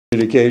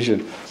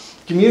Communication.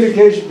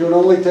 Communication can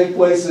only take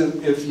place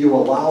if you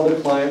allow the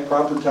client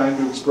proper time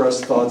to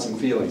express thoughts and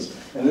feelings.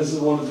 And this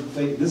is one of the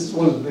things. This is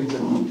one of the things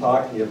that we're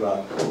talking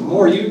about. The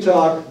more you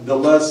talk, the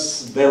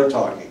less they're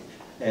talking,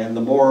 and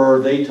the more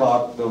they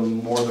talk, the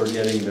more they're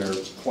getting their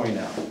point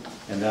out,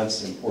 and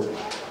that's important.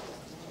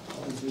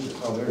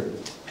 Oh, there it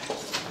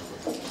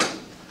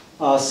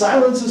is.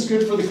 Silence is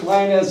good for the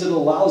client as it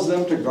allows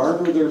them to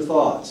garner their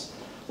thoughts.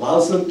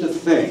 Allows them to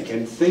think,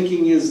 and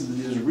thinking is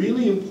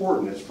really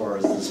important as far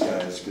as this guy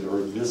is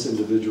or this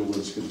individual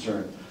is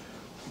concerned.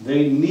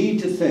 They need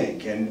to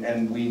think,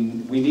 and we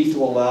need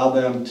to allow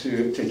them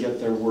to get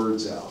their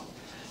words out.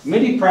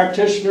 Many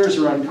practitioners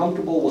are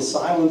uncomfortable with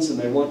silence and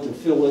they want to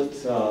fill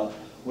it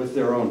with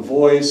their own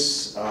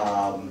voice.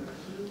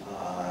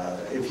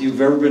 If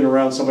you've ever been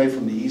around somebody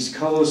from the East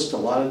Coast, a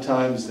lot of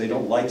times they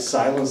don't like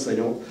silence.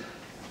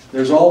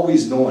 There's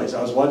always noise.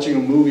 I was watching a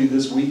movie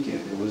this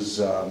weekend. It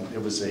was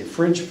a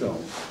French film.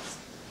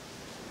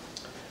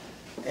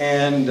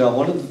 And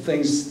one of the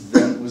things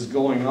that was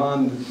going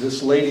on,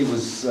 this lady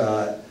was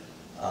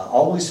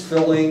always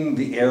filling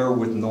the air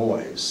with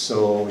noise.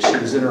 So she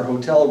was in her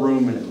hotel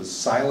room and it was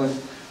silent,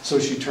 so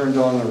she turned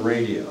on the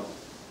radio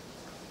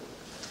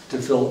to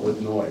fill it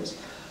with noise.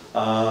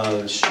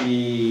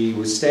 She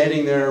was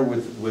standing there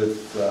with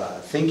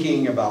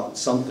thinking about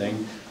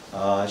something.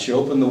 She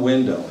opened the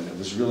window and it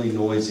was really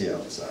noisy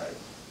outside.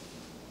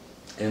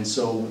 And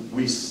so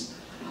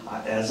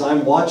as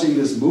I'm watching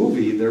this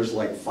movie, there's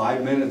like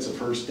 5 minutes of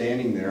her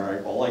standing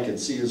there. All I could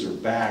see is her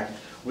back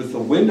with the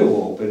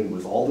window open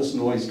with all this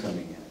noise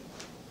coming in.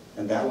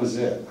 And that was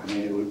it. I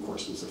mean, it of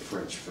course was a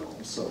French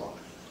film, so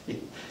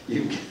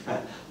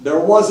there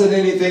wasn't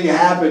anything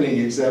happening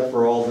except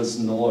for all this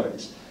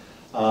noise.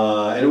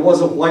 And it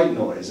wasn't white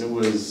noise. It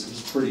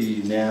was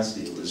pretty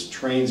nasty. It was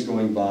trains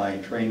going by,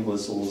 train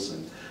whistles,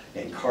 and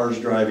cars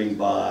driving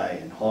by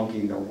and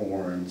honking their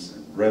horns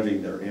and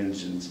revving their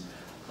engines.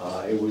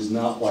 It was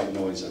not white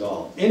noise at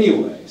all.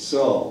 Anyway,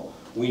 so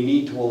we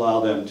need to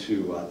allow them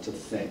to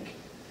think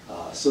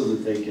so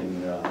that they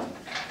can,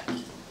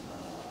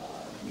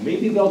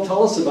 maybe they'll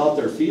tell us about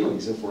their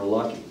feelings if we're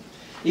lucky.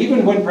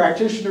 Even when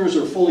practitioners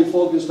are fully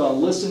focused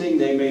on listening,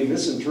 they may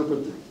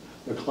misinterpret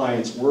the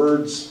client's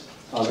words.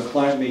 The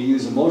client may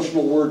use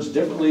emotional words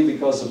differently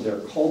because of their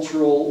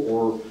cultural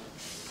or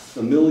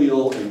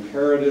familial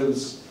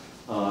imperatives.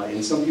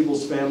 In some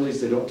people's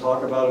families, they don't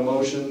talk about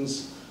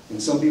emotions. In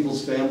some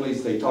people's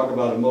families, they talk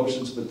about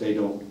emotions, but they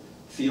don't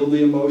feel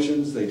the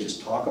emotions. They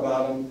just talk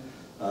about them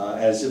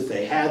as if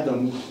they had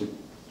them, but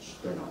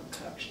they're not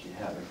actually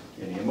having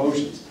any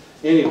emotions.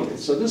 Anyway,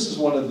 so this is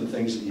one of the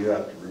things that you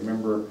have to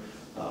remember.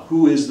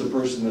 Who is the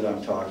person that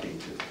I'm talking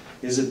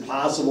to? Is it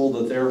possible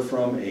that they're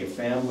from a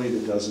family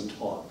that doesn't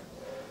talk?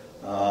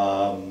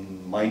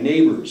 My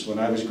neighbors, when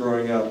I was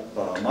growing up,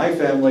 my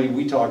family,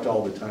 we talked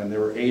all the time. There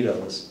were 8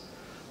 of us.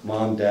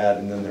 Mom, Dad,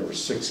 and then there were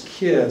 6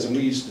 kids, and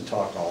we used to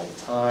talk all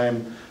the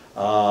time.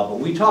 But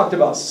we talked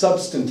about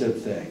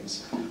substantive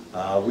things.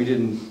 We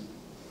didn't,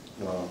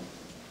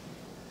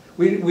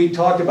 we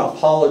talked about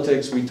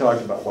politics, we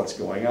talked about what's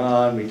going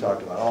on, we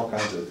talked about all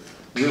kinds of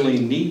really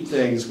neat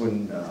things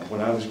when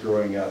I was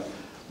growing up.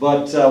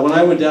 But when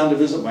I went down to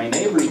visit my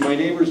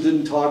neighbors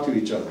didn't talk to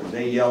each other.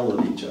 They yelled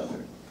at each other.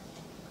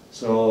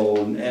 So,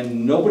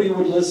 and nobody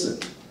would listen.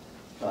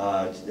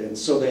 And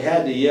so they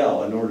had to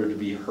yell in order to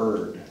be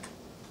heard.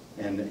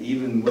 And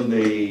even when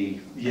they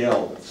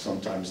yelled,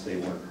 sometimes they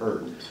weren't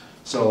heard.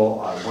 So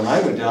when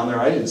I went down there,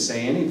 I didn't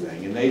say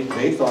anything, and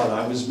they thought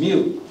I was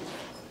mute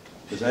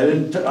because I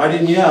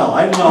didn't yell.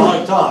 I didn't know how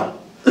to talk.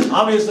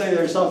 Obviously,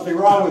 there's something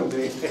wrong with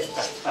me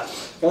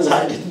because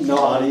I didn't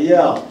know how to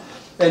yell.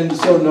 And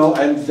so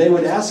and they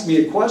would ask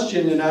me a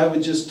question, and I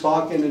would just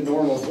talk in a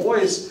normal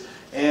voice,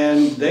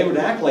 and they would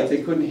act like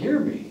they couldn't hear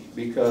me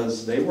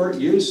because they weren't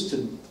used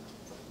to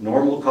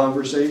normal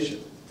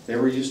conversation. They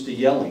were used to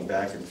yelling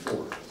back and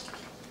forth.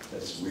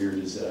 As weird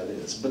as that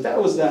is. But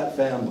that was that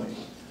family.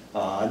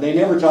 And they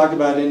never talked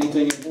about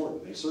anything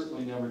important. They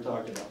certainly never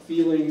talked about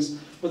feelings,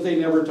 but they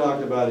never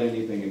talked about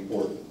anything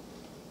important.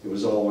 It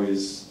was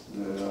always,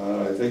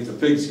 I think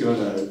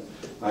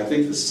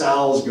the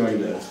sow's going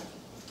to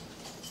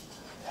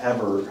have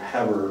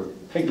her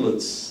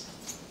piglets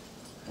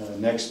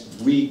next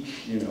week,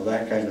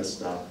 that kind of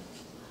stuff.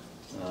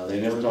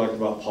 They never talked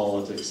about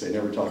politics. They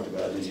never talked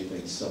about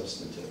anything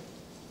substantive.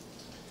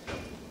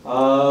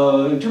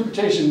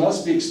 Interpretation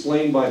must be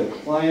explained by the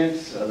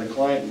client. The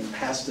client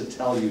has to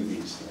tell you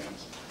these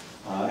things.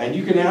 And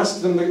you can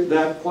ask them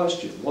that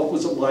question. What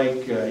was it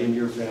like in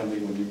your family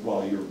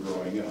while you were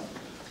growing up?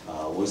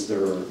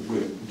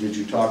 Did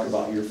you talk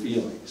about your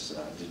feelings?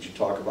 Did you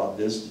talk about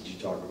this? Did you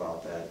talk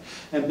about that?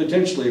 And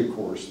potentially, of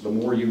course, the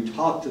more you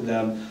talk to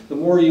them, the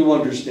more you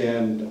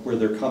understand where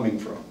they're coming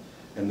from.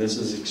 And this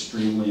is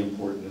extremely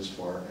important as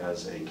far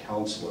as a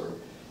counselor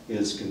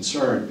is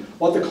concerned.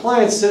 What the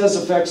client says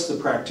affects the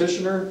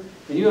practitioner,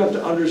 and you have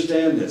to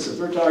understand this. If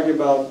they're talking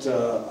about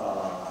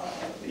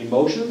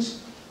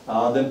emotions,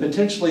 then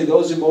potentially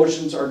those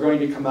emotions are going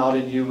to come out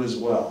in you as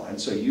well. And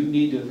so you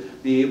need to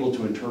be able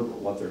to interpret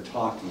what they're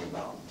talking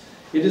about.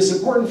 It is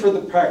important for the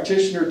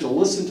practitioner to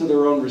listen to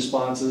their own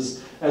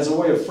responses as a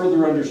way of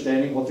further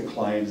understanding what the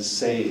client is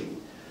saying.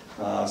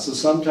 So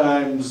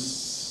sometimes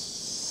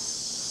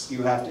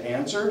you have to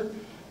answer,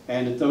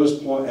 and at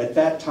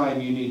that time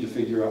you need to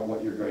figure out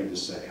what you're going to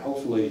say.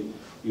 Hopefully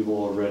you've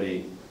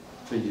already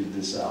figured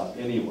this out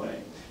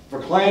anyway. If a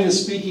client is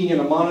speaking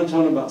in a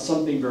monotone about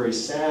something very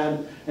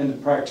sad and the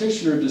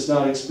practitioner does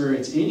not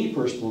experience any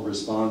personal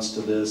response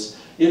to this,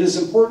 it is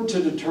important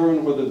to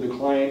determine whether the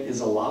client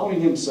is allowing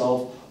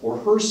himself or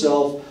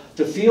herself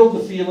to feel the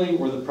feeling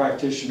or the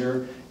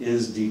practitioner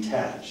is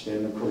detached.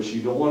 And of course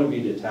you don't want to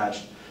be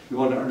detached. You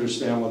want to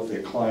understand what the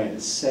client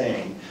is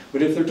saying.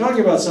 But if they're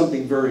talking about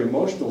something very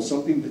emotional,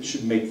 something that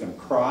should make them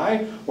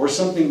cry, or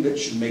something that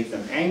should make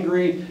them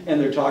angry, and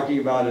they're talking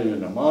about it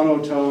in a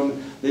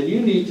monotone, then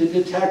you need to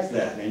detect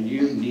that, and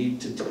you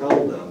need to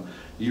tell them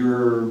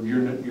you're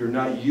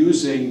not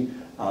using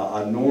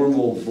a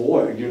normal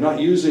voice. You're not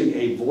using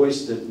a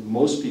voice that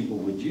most people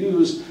would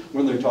use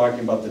when they're talking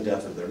about the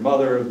death of their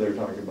mother, they're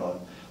talking about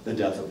the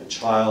death of a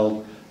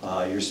child.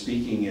 You're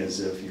speaking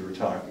as if you were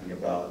talking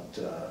about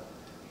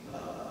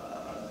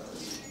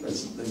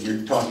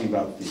you're talking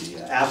about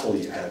the apple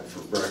you had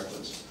for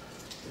breakfast.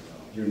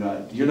 You're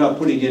not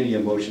putting any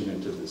emotion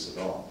into this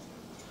at all.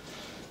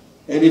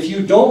 And if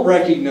you don't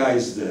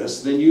recognize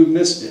this, then you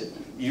missed it.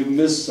 You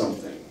missed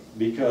something,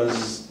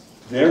 because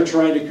they're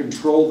trying to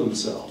control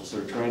themselves.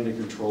 They're trying to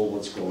control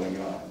what's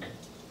going on.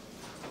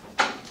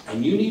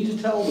 And you need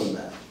to tell them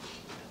that.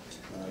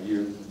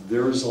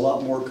 There is a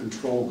lot more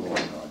control going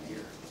on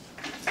here.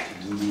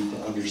 You need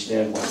to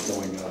understand what's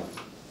going on.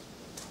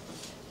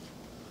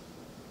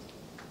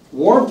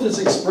 Warmth is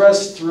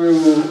expressed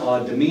through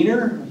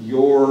demeanor,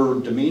 your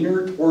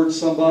demeanor towards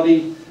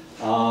somebody,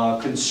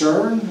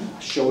 concern,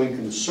 showing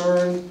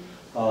concern,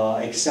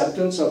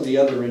 acceptance of the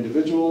other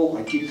individual.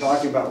 I keep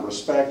talking about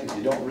respect. If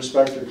you don't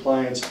respect your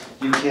clients,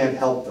 you can't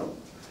help them.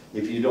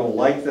 If you don't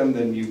like them,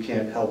 then you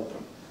can't help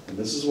them. And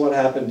this is what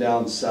happened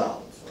down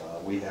south.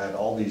 We had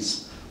all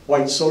these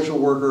white social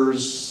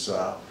workers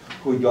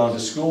who had gone to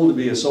school to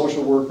be a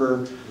social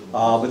worker,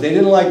 but they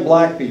didn't like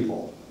black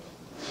people.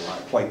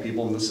 White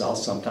people in the South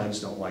sometimes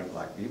don't like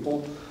black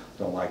people,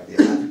 don't like the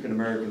African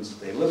Americans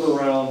that they live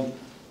around.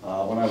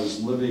 When I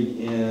was living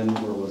in,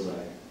 where was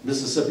I?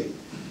 Mississippi.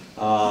 It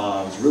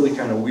was really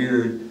kind of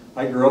weird.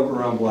 I grew up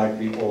around black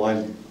people.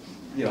 I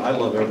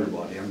love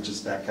everybody. I'm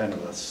just that kind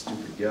of a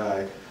stupid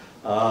guy.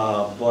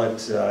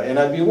 And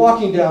I'd be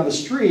walking down the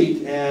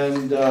street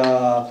and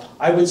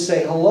I would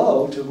say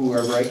hello to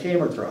whoever I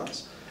came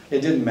across.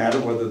 It didn't matter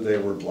whether they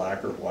were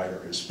black or white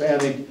or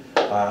Hispanic.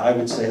 I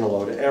would say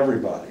hello to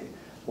everybody.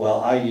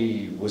 Well,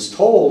 I was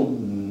told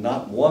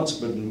not once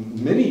but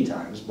many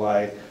times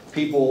by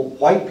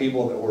white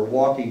people that were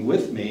walking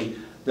with me,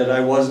 that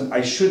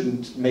I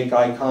shouldn't make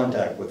eye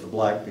contact with the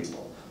black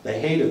people. They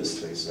hate us,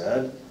 they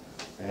said,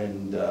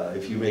 and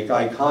if you make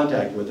eye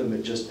contact with them,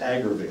 it just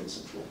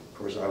aggravates them. Of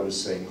course, I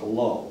was saying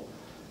hello,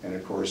 and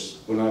of course,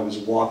 when I was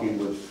walking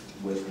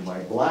with my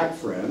black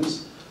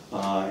friends,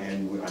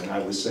 and I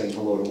was saying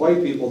hello to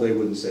white people, they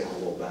wouldn't say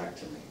hello back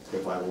to me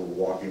if I were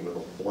walking with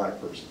a black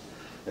person.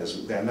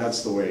 And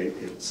that's the way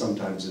it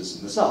sometimes is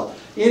in the South.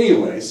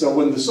 Anyway, so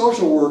when the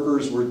social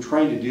workers were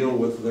trying to deal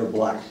with their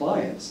black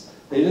clients,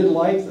 they didn't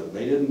like them.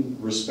 They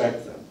didn't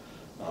respect them.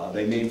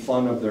 They made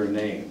fun of their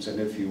names. And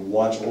if you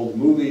watch old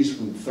movies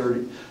from the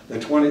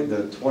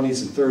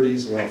 20s and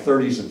 30s, well,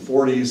 30s and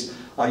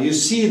 40s, you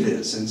see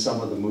this in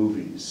some of the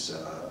movies,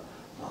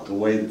 the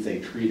way that they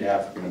treat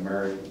African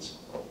Americans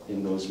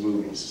in those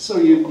movies. So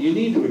you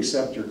need to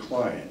accept your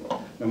client,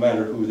 no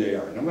matter who they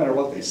are, no matter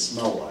what they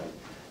smell like.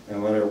 No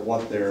matter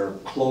what their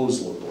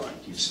clothes look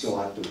like, you still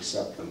have to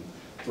accept them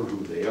for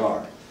who they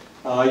are.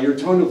 Your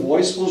tone of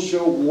voice will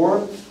show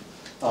warmth.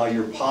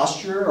 Your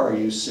posture, are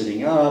you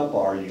sitting up?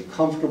 Are you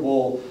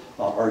comfortable?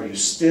 Are you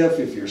stiff?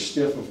 If you're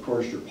stiff, of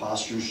course, your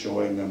posture is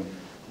showing them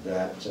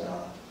that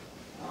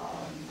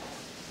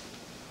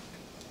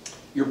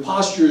your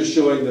posture is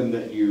showing them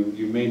that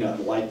you may not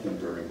like them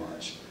very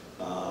much.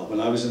 When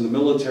I was in the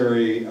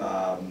military,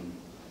 I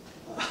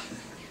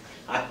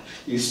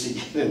used to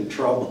get in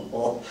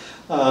trouble.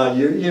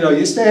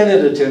 You stand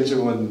at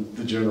attention when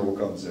the general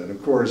comes in.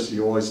 Of course,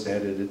 you always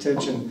stand at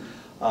attention.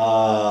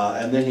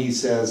 And then he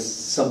says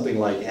something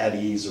like at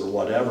ease or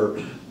whatever,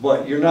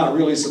 but you're not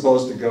really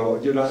supposed to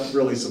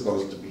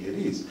be at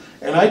ease.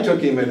 And I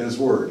took him at his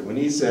word. When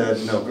he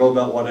said, no, go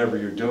about whatever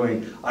you're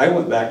doing, I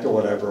went back to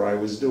whatever I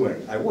was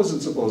doing. I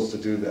wasn't supposed to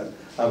do that.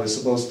 I was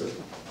supposed to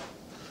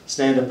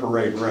stand at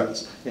parade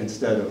reps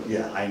instead of,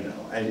 yeah, I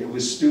know. And it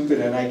was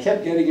stupid, and I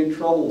kept getting in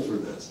trouble for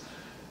this.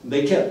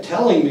 They kept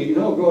telling me,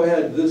 no, go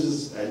ahead, this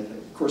is, and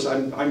of course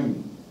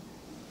I'm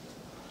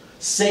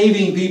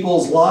saving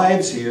people's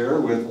lives here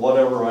with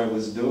whatever I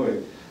was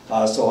doing.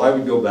 So I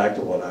would go back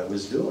to what I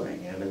was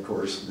doing. And of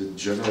course the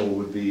general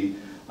would be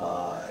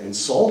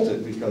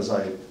insulted because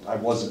I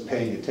wasn't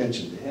paying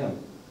attention to him.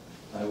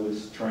 I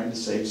was trying to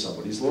save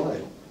somebody's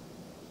life.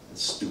 as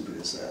stupid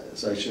as that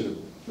is. I should have,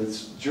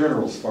 this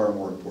journal's far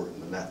more important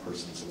than that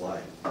person's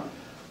life.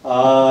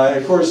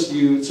 Of course,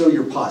 so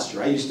your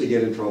posture. I used to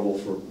get in trouble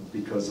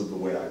because of the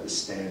way I was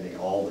standing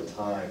all the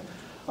time.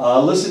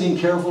 Listening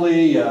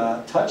carefully,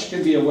 touch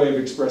can be a way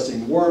of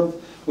expressing warmth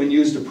when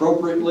used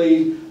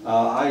appropriately.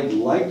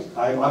 I'm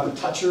a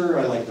toucher.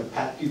 I like to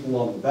pat people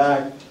on the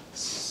back.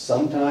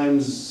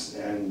 Sometimes,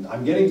 and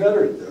I'm getting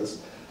better at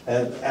this,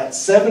 at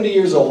 70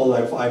 years old,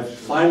 I've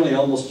finally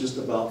almost just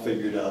about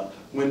figured out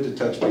when to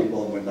touch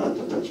people and when not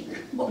to touch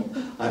people.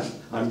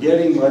 I'm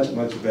getting much,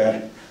 much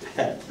better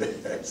at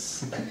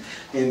this.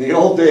 In the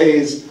old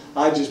days,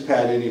 I just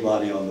pat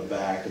anybody on the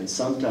back, and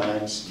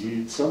sometimes,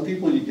 some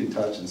people you can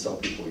touch and some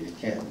people you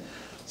can't.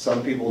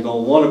 Some people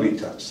don't want to be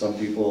touched. Some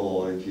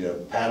people, if you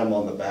pat them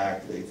on the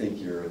back, they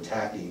think you're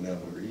attacking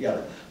them, or you got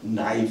a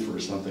knife or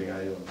something,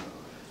 I don't know.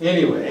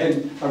 Anyway,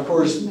 and of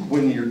course,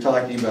 when you're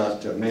talking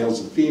about males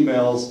and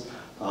females,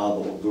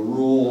 the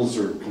rules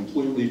are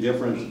completely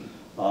different.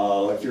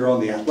 If you're on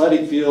the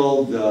athletic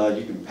field,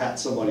 you can pat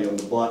somebody on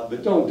the butt,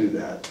 but don't do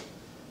that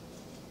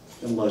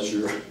unless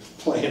you're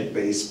playing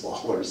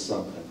baseball or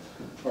something,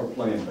 or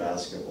playing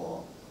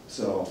basketball.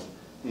 So,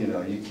 you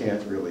know, you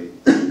can't really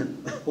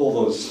pull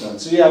those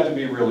stunts. So you have to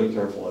be really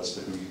careful as to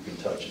who you can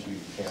touch and who you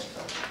can't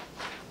touch.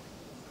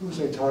 Who was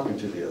I talking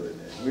to the other day?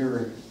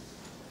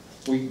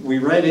 We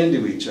ran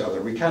into each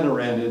other. We kind of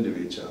ran into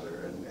each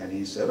other, and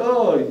he said,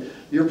 "Oh,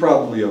 you're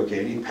probably okay."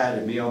 And he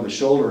patted me on the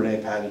shoulder, and I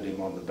patted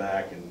him on the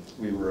back, and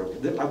we were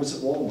okay. I was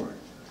at Walmart.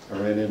 I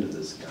ran into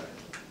this guy.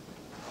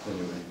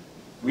 Anyway,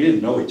 we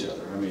didn't know each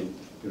other. I mean,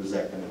 it was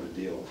that kind of a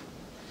deal.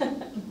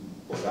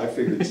 But I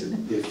figured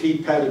if he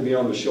patted me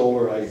on the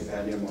shoulder, I could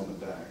pat him on the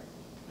back.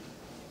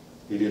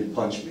 He didn't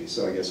punch me,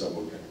 so I guess I'm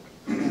okay.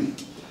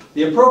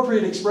 The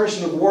appropriate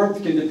expression of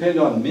warmth can depend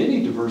on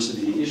many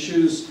diversity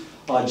issues.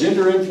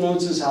 Gender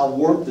influences how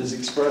warmth is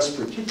expressed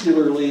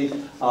particularly.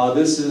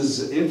 This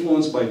is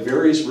influenced by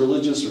various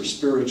religious or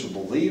spiritual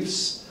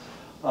beliefs.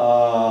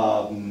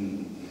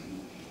 Warmth,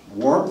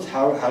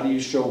 how do you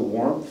show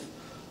warmth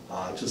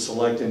to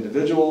select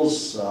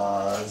individuals?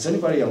 Is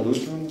anybody a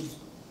Lutheran?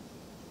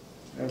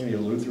 Have any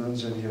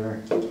Lutherans in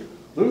here?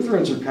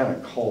 Lutherans are kind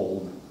of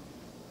cold.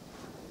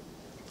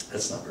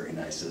 That's not very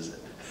nice, is it?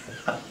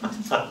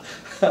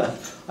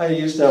 I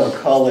used to have a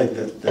colleague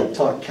that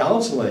taught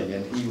counseling,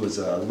 and he was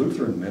a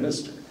Lutheran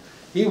minister.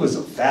 He was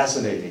a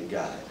fascinating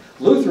guy.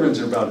 Lutherans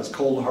are about as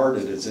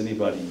cold-hearted as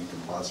anybody you can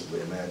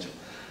possibly imagine.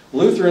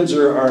 Lutherans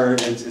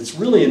it's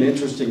really an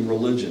interesting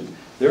religion.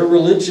 Their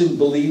religion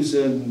believes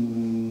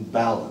in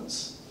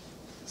balance.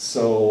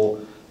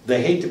 So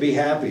they hate to be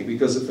happy,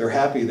 because if they're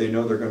happy, they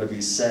know they're going to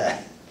be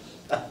sad.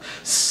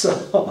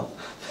 So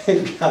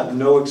they've got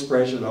no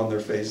expression on their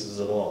faces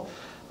at all.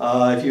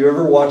 If you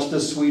ever watched a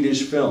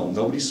Swedish film,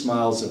 nobody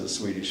smiles in a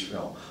Swedish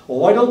film. Well,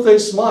 why don't they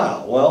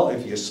smile? Well,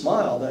 if you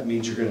smile, that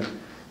means you're going to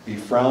be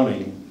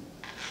frowning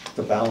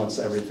to balance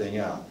everything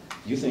out.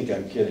 You think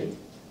I'm kidding.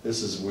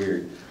 This is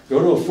weird. Go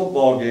to a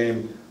football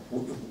game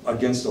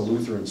against a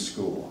Lutheran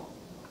school.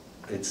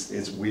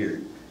 It's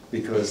weird,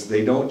 because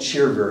they don't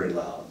cheer very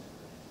loud.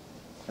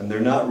 And they're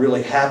not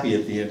really happy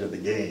at the end of the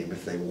game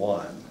if they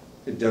won.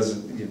 It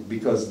doesn't,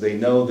 because they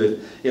know that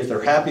if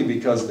they're happy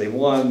because they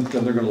won,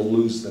 then they're going to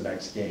lose the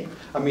next game.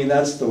 I mean,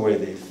 that's the way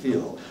they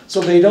feel.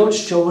 So they don't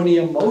show any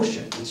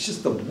emotion. It's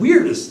just the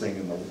weirdest thing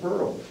in the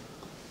world.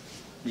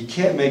 You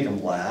can't make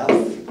them laugh.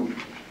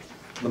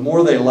 The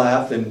more they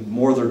laugh, the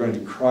more they're going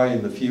to cry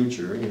in the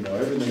future. You know,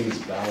 everything is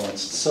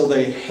balanced. So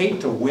they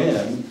hate to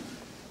win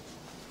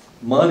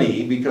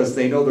money because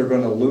they know they're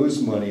going to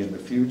lose money in the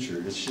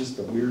future. It's just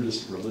the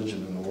weirdest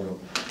religion in the world.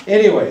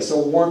 Anyway,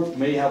 so warmth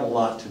may have a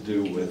lot to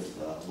do with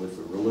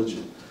the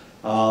religion.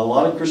 A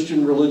lot of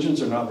Christian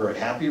religions are not very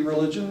happy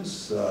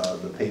religions.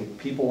 The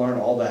people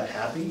aren't all that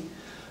happy.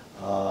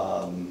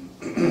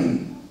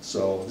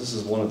 So this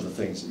is one of the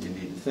things that you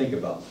need to think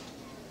about.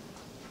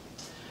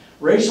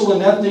 Racial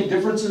and ethnic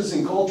differences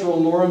in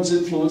cultural norms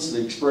influence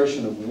the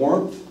expression of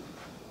warmth.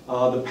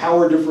 The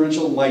power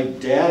differential. My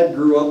dad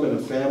grew up in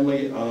a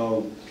family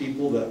of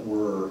people that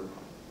were,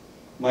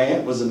 my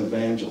aunt was an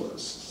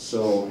evangelist,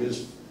 so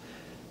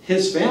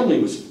his family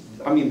was,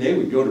 I mean, they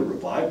would go to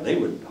revival, they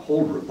would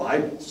hold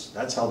revivals.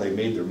 That's how they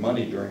made their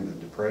money during the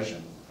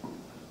Depression.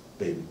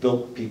 They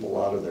built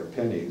people out of their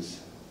pennies.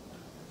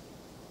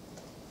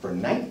 For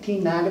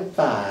 $19.95,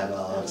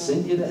 I'll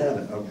send you to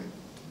heaven. Okay,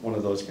 one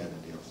of those kind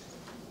of deals.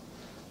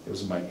 It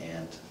was my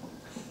aunt.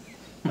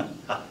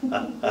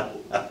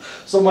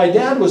 So my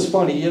dad was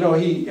funny, you know,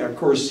 of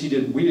course we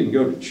didn't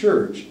go to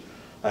church,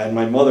 and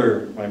my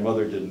mother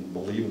didn't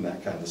believe in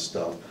that kind of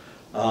stuff.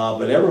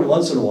 But every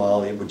once in a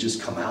while it would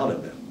just come out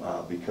of him,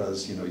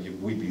 because, you know,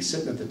 we'd be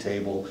sitting at the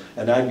table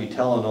and I'd be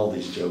telling all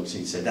these jokes.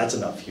 He'd say, "That's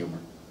enough humor."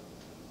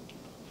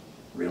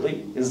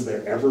 Really? Is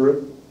there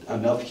ever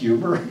enough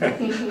humor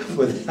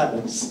with that?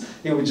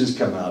 It would just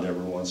come out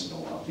every once in a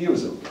while. He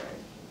was okay.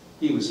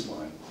 He was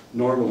fine.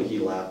 Normally he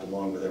laughed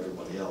along with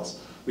everybody else.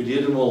 But you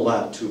didn't want to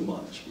laugh too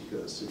much,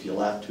 because if you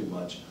laugh too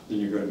much, then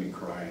you're going to be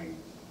crying.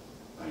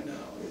 I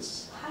know.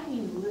 How do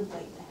you live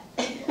like that?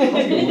 How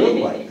do you live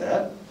like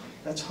that?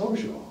 That's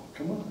Hojo.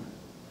 Come on.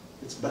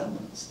 It's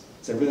balanced.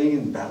 It's everything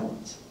in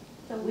balance.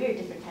 It's a weird,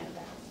 different kind of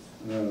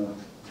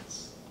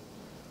balance.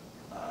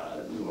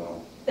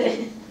 Well,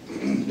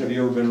 have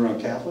you ever been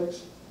around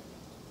Catholics?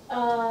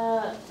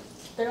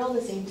 They're all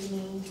the same to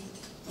me.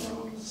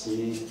 Oh,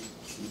 see,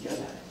 you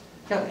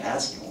gotta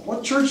ask them,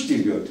 what church do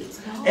you go to?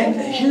 No. And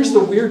here's the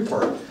weird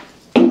part.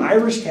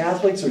 Irish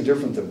Catholics are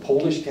different than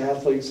Polish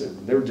Catholics,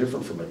 and they're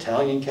different from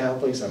Italian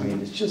Catholics. I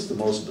mean, it's just the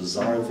most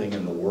bizarre thing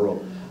in the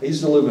world. I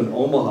used to live in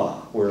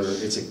Omaha, where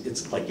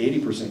it's like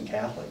 80%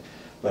 Catholic,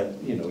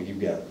 but you know, you've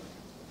got,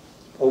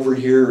 over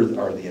here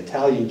are the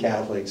Italian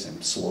Catholics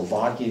and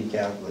Slovakian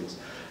Catholics,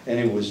 and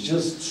it was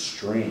just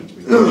strange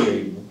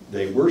because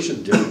they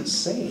worship different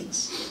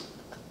saints.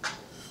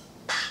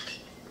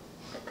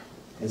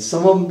 And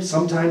some of them,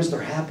 sometimes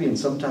they're happy and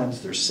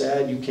sometimes they're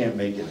sad. You can't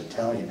make an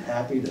Italian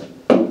happy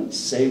to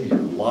save your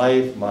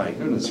life. My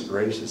goodness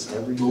gracious,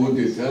 everything. But with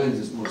the Italians,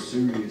 it's more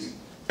serious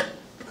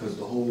because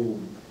the whole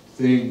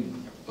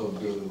thing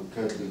of the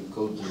Catholic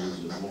culture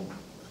is at home,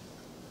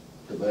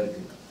 the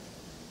Vatican.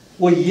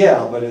 Well,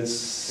 yeah, but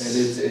it's... And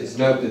it's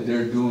not that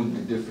they're doing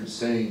the different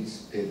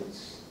saints,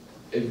 it's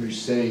every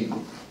saint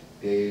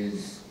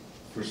is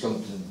for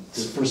something.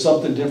 It's for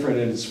something different,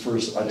 and it's for a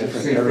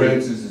different St. area.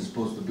 Francis is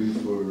supposed to be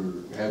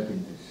for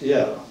happiness.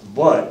 Yeah,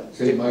 but...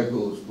 St.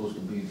 Michael is supposed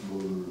to be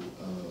for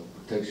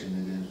protection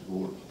against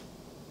war.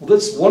 Well,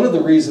 that's one of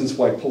the reasons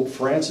why Pope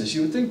Francis,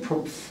 you would think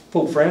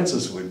Pope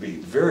Francis would be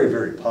very,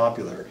 very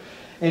popular.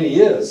 And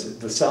he is.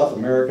 The South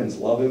Americans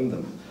love him.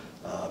 The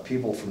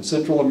people from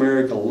Central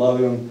America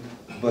love him.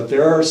 But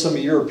there are some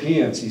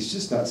Europeans, he's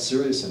just not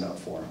serious enough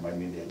for them. I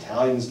mean, the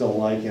Italians don't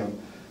like him.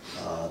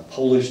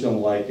 Polish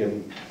don't like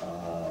him.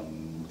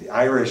 The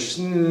Irish,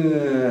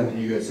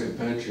 And you got St.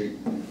 Patrick,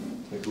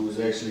 like he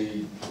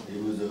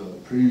was a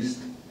priest,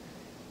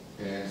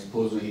 and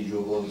supposedly he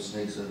drove all the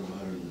snakes out of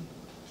Ireland.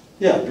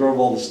 yeah, drove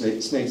all the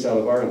snakes out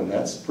of Ireland.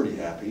 That's pretty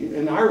happy.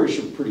 And Irish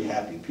are pretty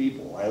happy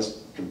people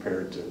as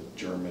compared to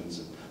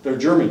Germans. They're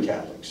German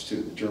Catholics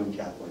too. The German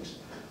Catholics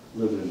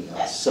live in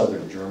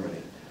southern Germany.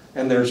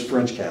 And there's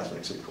French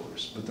Catholics, of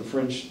course. But the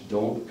French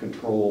don't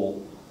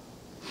control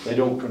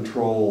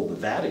the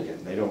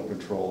Vatican. They don't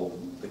control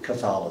the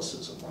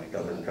Catholicism like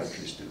other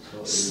countries do.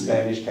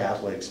 Spanish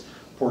Catholics,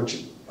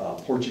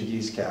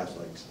 Portuguese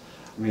Catholics.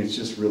 I mean, it's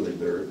just really,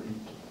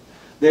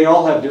 they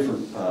all have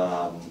different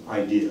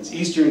ideas.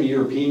 Eastern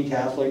European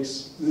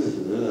Catholics,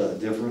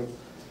 different,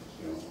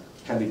 you know,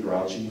 kind of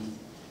grouchy.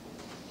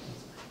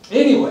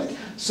 Anyway,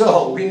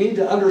 so we need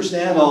to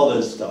understand all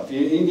this stuff.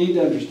 You need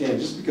to understand,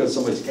 just because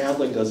somebody's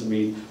Catholic doesn't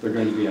mean they're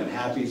going to be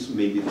unhappy. So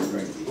maybe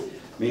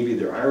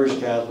they're Irish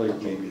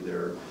Catholic, maybe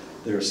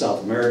they're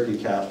South American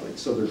Catholic,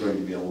 so they're going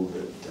to be a little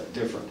bit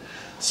different.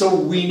 So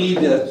we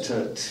need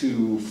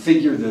to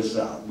figure this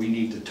out. We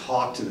need to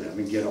talk to them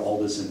and get all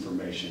this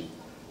information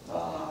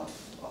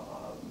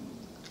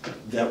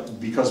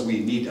because we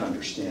need to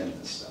understand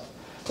this stuff.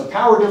 The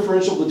power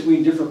differential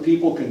between different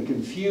people can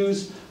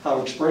confuse how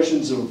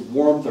expressions of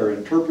warmth are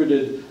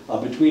interpreted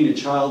between a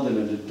child and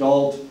an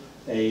adult,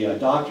 a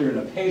doctor and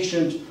a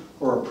patient,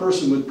 or a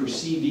person with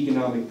perceived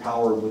economic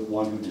power with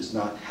one who does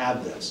not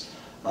have this.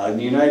 In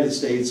the United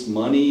States,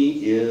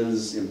 money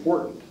is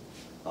important.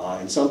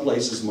 In some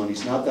places,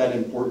 money's not that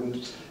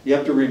important. You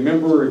have to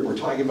remember, if we're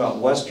talking about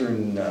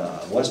Western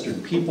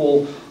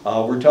people,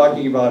 we're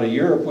talking about a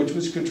Europe which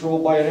was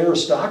controlled by an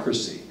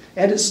aristocracy,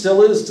 and it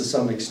still is to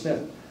some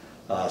extent.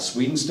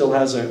 Sweden still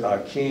has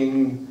a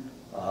king,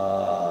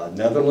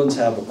 Netherlands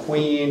have a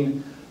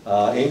queen,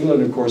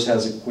 England, of course,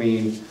 has a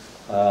queen.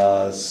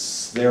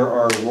 There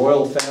are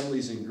royal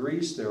families in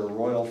Greece, there are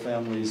royal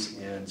families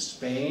in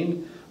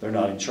Spain. They're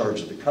not in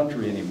charge of the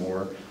country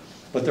anymore,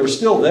 but they're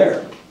still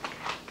there.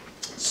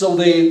 So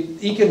the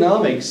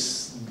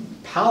economics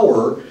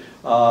power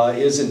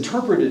is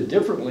interpreted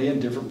differently in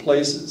different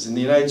places. In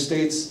the United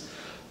States,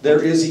 there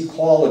is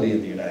equality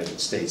in the United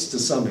States to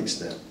some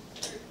extent.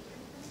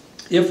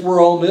 If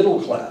we're all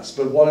middle class,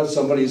 but what if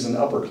somebody's an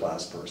upper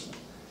class person?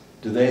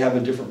 Do they have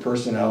a different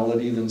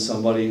personality than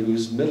somebody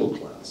who's middle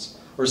class?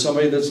 Or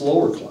somebody that's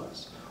lower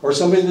class? Or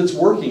somebody that's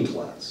working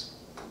class?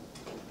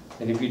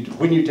 And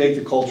when you take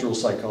the cultural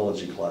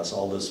psychology class,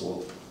 all this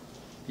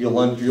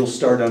you'll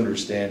start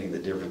understanding the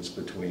difference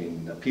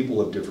between people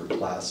of different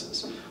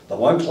classes. The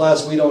one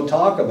class we don't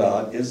talk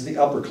about is the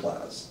upper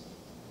class.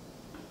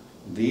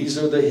 These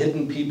are the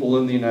hidden people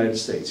in the United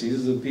States.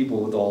 These are the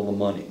people with all the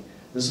money.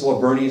 This is what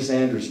Bernie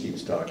Sanders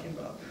keeps talking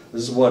about.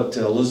 This is what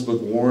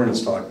Elizabeth Warren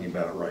is talking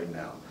about right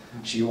now.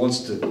 She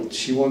wants to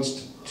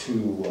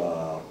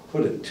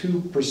put a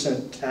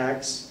 2%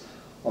 tax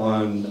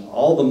on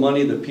all the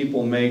money that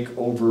people make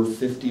over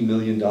 $50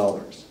 million.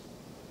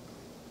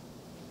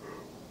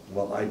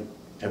 Well, I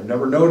have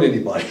never known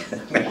anybody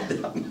that made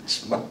that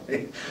much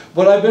money.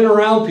 But I've been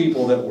around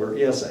people that were,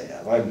 yes I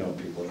have, I've known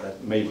people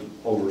that made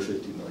over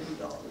 $50 million.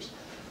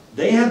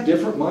 They have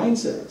different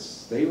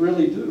mindsets. They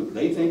really do.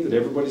 They think that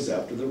everybody's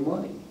after their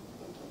money.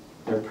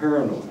 They're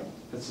paranoid.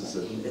 But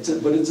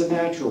it's a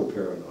natural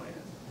paranoia.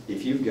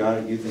 if you've got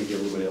it, you think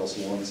everybody else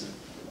wants it.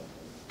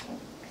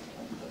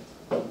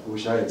 I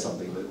wish I had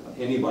something that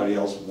anybody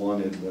else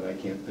wanted, but I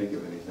can't think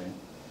of anything.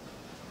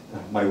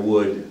 My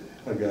wood,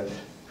 I've got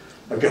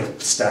a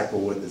stack of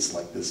wood that's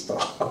like this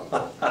tall.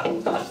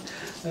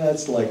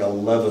 That's like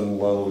 11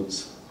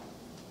 loads.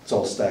 It's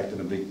all stacked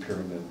in a big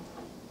pyramid.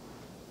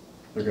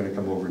 They're gonna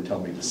come over and tell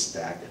me to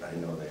stack it, I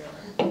know they are.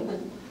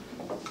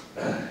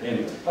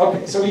 Anyway,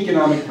 okay, so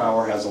economic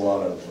power has a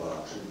lot of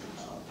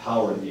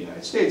power in the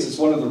United States. It's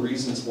one of the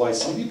reasons why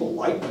some people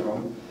like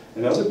Trump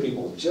and other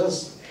people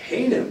just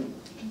hate him.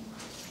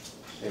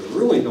 They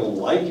really don't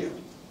like him.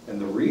 And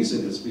the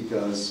reason is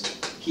because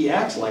he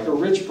acts like a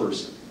rich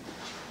person.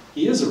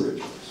 He is a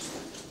rich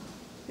person.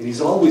 And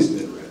he's always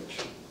been rich.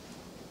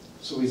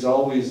 So he's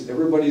always,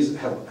 everybody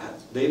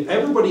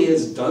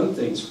has done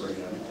things for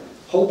him,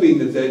 hoping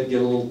that they'd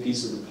get a little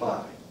piece of the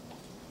pie.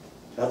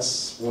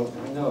 That's what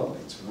I know.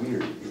 It's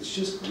weird. It's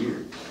just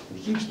weird. And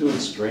he keeps doing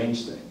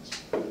strange things.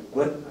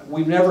 But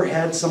we've never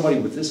had somebody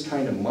with this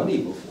kind of money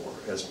before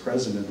as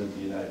president of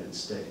the United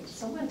States.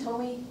 Someone told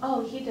me,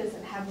 oh, he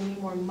doesn't have any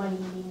more money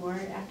anymore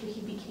after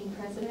he became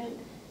president.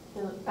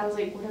 I was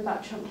like, what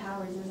about Trump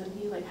Towers? Doesn't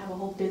he like have a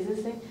whole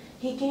business thing?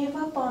 He gave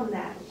up on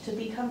that to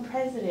become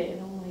president.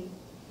 And I'm like,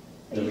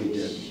 No, are he you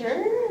didn't.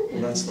 sure?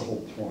 Well, that's the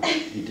whole point.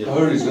 He did. I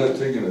heard he's not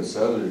taking a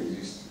salary.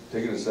 He's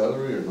taking a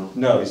salary or no?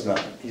 No, he's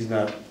not. He's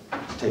not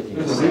taking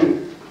a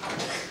salary.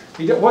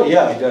 He does, well,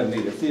 yeah, he doesn't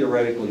need it.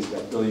 Theoretically, he's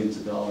got billions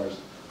of dollars.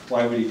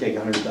 Why would he take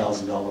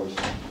 $100,000?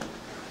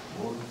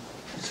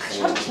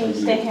 Trump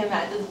changed to him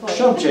at this point.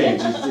 Trump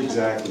change,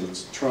 exactly.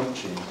 It's Trump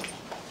change.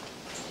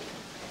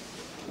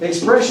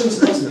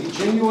 Expressions must be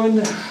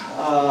genuine,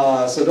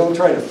 so don't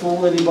try to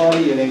fool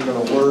anybody. It ain't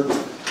going to work.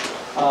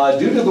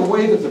 Due to the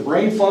way that the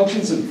brain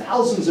functions and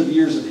thousands of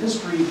years of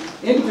history,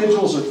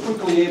 individuals are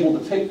quickly able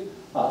to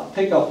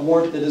pick up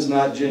warmth that is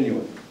not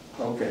genuine.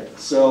 Okay,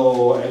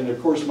 so, and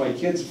of course my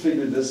kids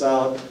figured this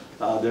out.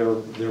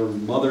 Their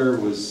mother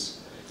was,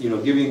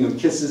 giving them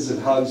kisses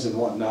and hugs and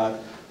whatnot,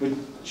 but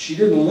she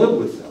didn't live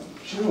with them.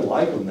 She didn't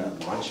like them that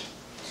much.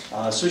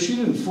 So she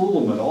didn't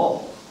fool them at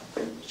all.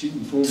 She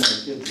didn't fool my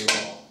kids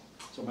at all.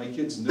 So my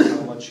kids knew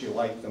how much she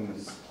liked them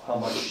and how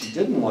much she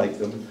didn't like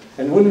them.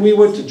 And when we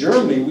went to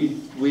Germany,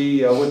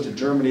 we went to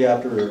Germany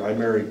after I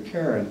married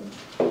Karen.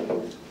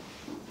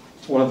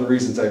 It's one of the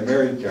reasons I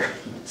married Karen,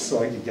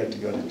 so I could get to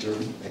go to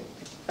Germany.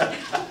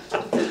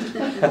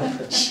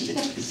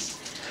 Jeez.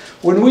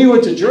 When we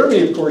went to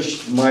Germany, of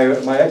course,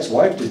 my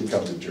ex-wife didn't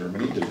come to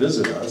Germany to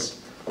visit us.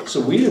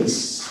 So we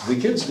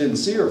kids didn't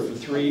see her for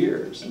 3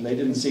 years, and they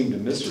didn't seem to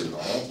miss her at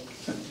all.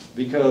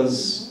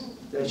 Because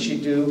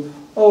she'd do,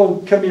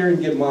 oh, come here and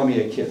give mommy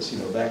a kiss,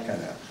 that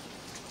kind of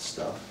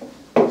stuff.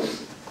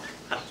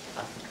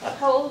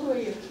 How old were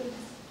your kids?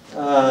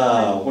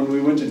 When we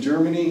went to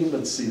Germany,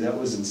 let's see, that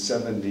was in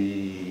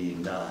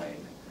 '79.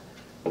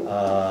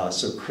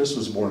 So Chris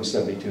was born in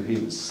 '72, he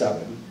was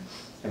 7.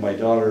 And my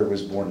daughter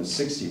was born in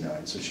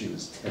 '69, so she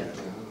was 10.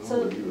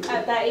 So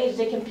at that age,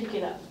 they can pick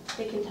it up.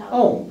 They can tell.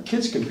 Oh,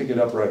 kids can pick it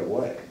up right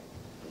away.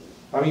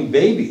 I mean,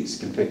 babies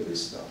can pick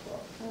this stuff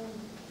up.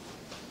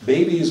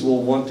 Babies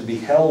will want to be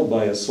held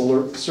by a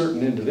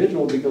certain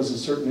individual because a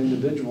certain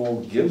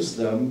individual gives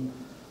them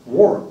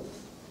warmth.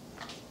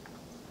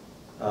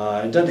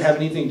 It doesn't have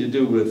anything to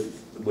do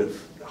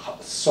with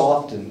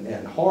soft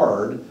and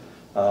hard.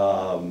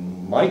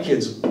 My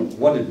kids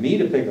wanted me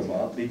to pick them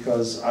up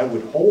because I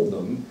would hold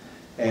them,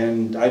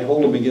 and I'd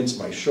hold them against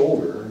my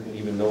shoulder,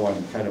 even though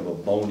I'm kind of a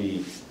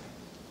bony,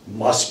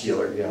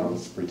 muscular,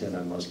 let's pretend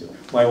I'm muscular.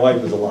 My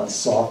wife was a lot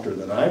softer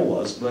than I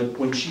was, but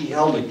when she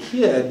held a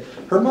kid,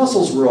 her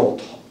muscles were all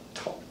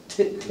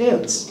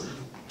tense,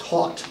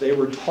 taut, they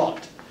were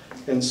taut.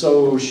 And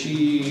so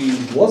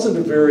it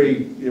wasn't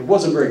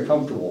very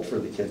comfortable for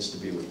the kids to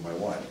be with my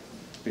wife,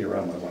 be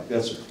around my wife.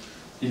 Yes, sir.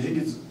 Do you think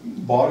it's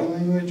body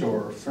language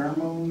or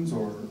pheromones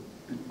or?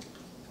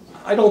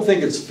 I don't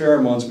think it's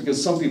pheromones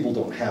because some people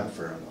don't have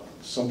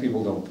pheromones. Some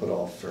people don't put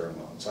off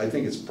pheromones. I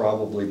think it's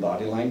probably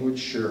body language,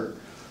 sure.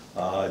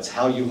 It's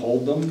how you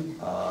hold them,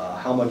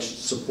 how much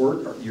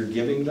support you're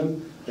giving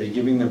them. Are you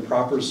giving them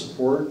proper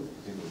support?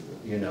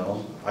 You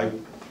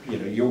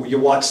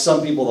watch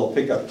some people, they'll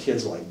pick up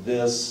kids like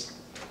this,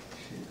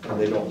 and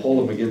they don't hold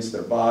them against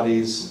their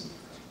bodies.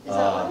 Is that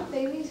why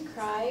babies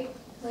cry,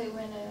 like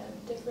when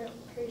a different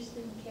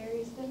person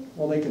carries them?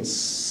 Well, they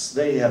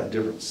have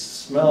different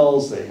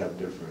smells, they have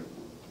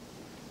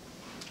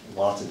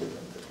lots of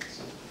different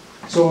things.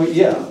 So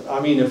yeah, I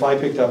mean, if I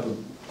picked up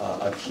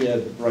a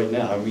kid right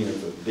now, I mean,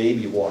 if a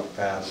baby walked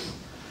past,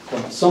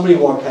 if somebody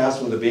walked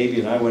past with a baby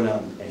and I went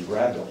out and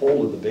grabbed a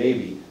hold of the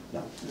baby,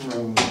 now,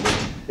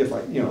 if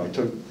I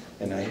took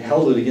and I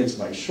held it against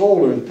my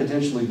shoulder,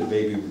 potentially the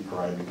baby would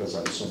cry because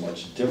I'm so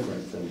much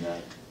different than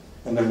that,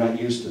 and they're not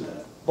used to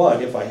that.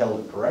 But if I held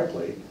it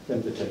correctly,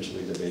 then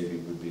potentially the baby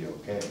would be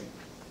okay.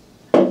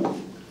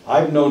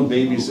 I've known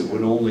babies that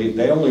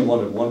they only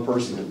wanted one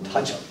person to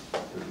touch them.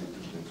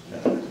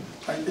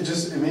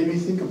 It made me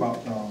think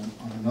about on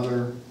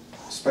another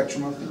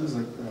spectrum of things,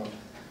 like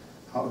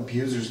how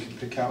abusers can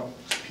pick out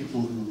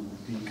people who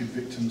be good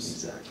victims,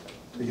 Exactly.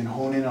 they can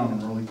hone in on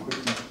them really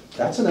quickly.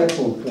 That's an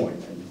excellent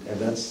point, and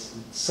that's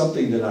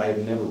something that I have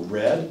never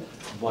read,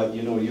 but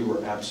you know, you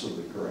were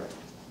absolutely correct.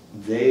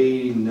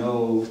 They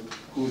know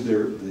who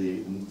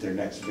their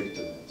next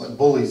victim is. Like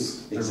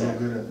bullies, they're real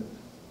Exactly. good at it.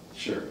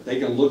 Sure, they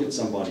can look at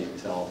somebody and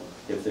tell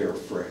if they're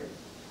afraid,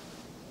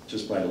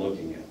 just by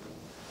looking at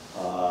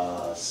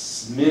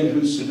them. Men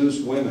who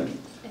seduce women.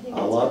 I think A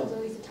that's lot-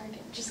 why Zoe's a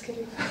target, just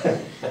kidding.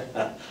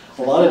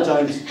 A lot of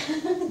times,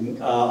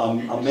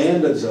 a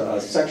man that's a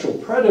sexual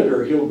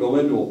predator, he'll go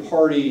into a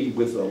party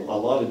with a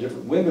lot of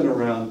different women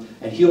around,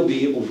 and he'll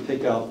be able to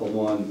pick out the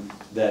one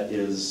that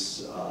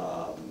is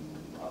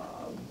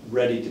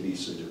ready to be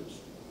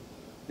seduced,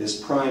 is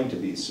primed to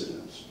be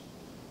seduced.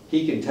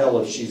 He can tell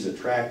if she's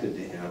attracted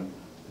to him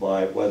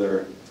by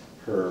whether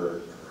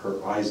her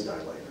eyes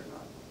dilate or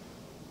not.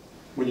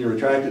 When you're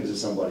attracted to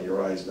somebody,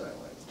 your eyes dilate.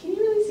 Can you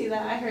really see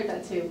that? I heard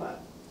that too,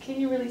 but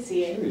can you really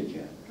see Sure it? you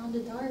can. On the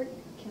dark.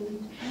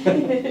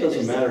 It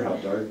doesn't matter how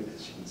dark it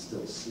is, you can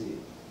still see.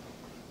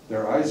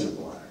 Their eyes are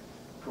black,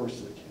 of course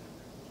they can.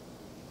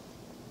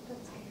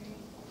 That's scary.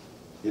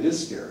 It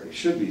is scary, it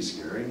should be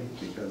scary,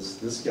 because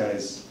this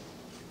guy's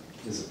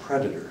is a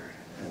predator,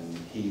 and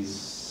he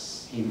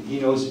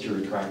knows that you're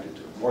attracted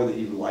to him, or that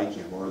you like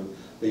him, or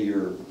that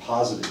you're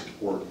positive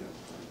toward him.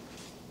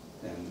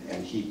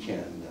 And he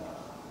can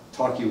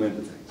talk you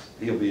into things.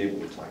 He'll be able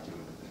to talk you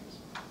into things.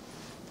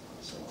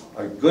 So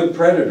a good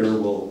predator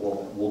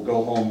will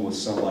go home with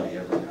somebody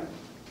every night.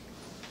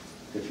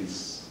 If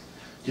he's,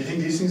 Do you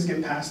think these things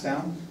get passed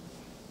down?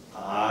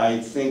 I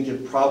think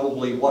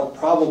what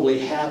probably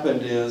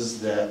happened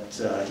is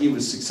that he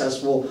was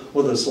successful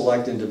with a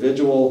select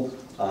individual,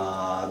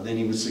 then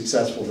he was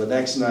successful the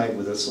next night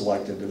with a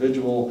select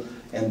individual,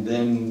 and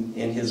then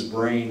in his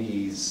brain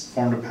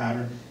Formed a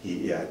pattern?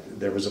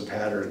 there was a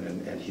pattern,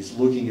 and he's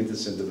looking at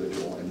this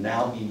individual, and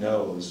now he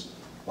knows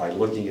by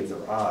looking at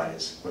their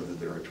eyes whether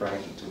they're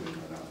attracted to him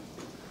or not.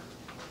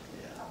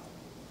 Yeah,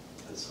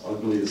 as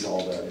ugly as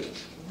all that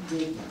is.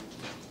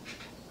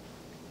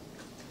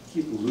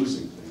 Keep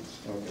losing things.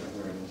 Okay,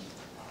 there it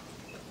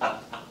is.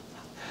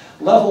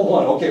 Level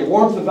 1, okay,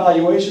 warmth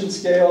evaluation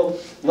scale.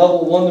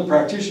 Level 1, the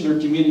practitioner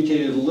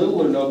communicated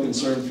little or no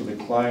concern for the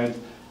client.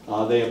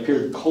 They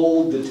appeared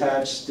cold,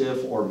 detached,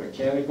 stiff, or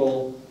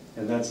mechanical,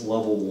 and that's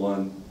level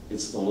 1.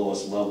 It's the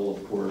lowest level,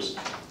 of course.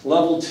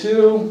 Level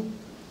 2,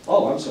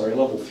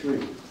 level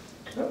 3.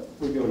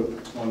 We go to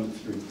 1 to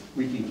 3,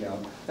 we can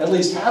count. At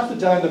least half the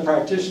time, the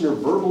practitioner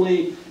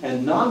verbally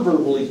and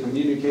non-verbally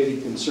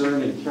communicated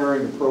concern and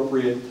caring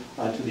appropriate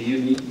to the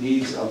unique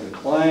needs of the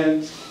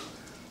client.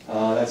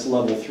 That's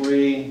level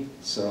 3,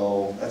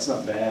 so that's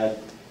not bad.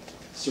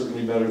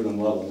 Certainly better than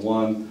level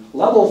 1.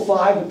 Level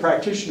 5, the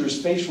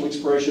practitioner's facial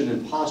expression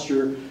and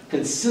posture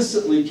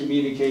consistently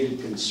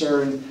communicated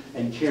concern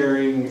and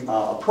caring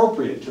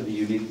appropriate to the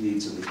unique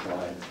needs of the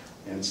client.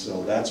 And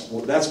so that's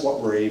what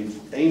we're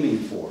aiming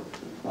for,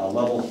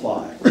 level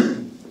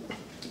 5.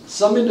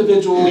 Some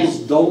individuals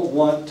don't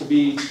want to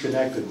be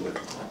connected with.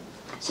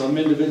 Some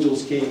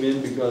individuals came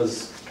in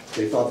because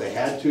they thought they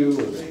had to,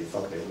 or they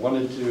thought they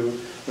wanted to,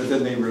 but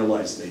then they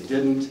realized they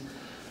didn't.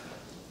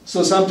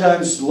 So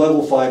sometimes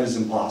level 5 is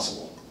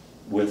impossible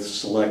with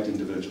select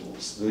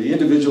individuals. The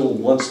individual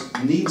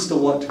needs to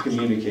want to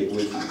communicate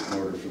with you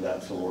in order for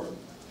that to work.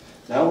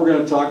 Now we're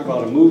going to talk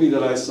about a movie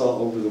that I saw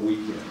over the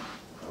weekend.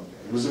 Okay.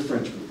 It was a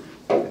French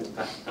movie.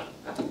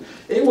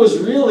 It was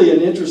really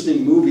an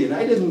interesting movie,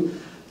 and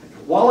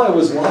while I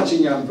was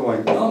watching, I'm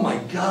going, oh my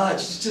God,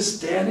 she's just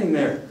standing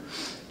there.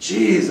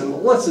 Geez,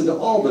 and listen to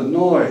all the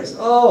noise.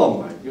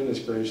 Oh my goodness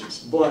gracious.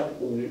 But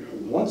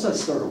once I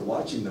started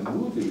watching the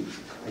movie,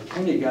 I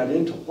kind of got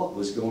into what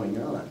was going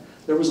on.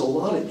 There was a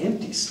lot of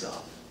empty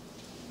stuff,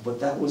 but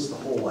that was the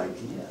whole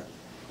idea.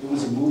 It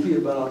was a movie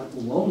about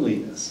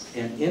loneliness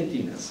and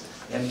emptiness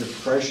and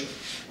depression.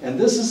 And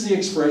this is the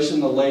expression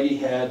the lady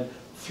had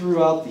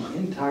throughout the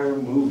entire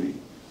movie.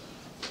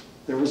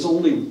 There was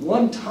only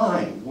one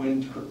time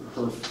when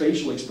her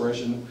facial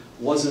expression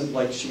wasn't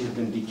like she had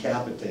been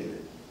decapitated.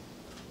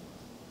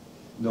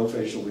 No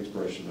facial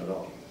expression at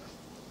all.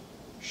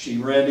 She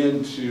ran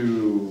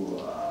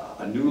into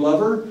a new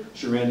lover,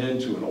 she ran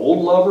into an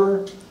old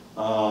lover,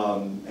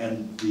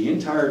 and the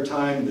entire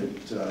time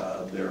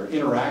that they're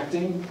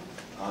interacting,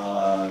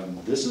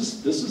 this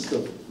is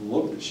the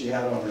look that she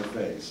had on her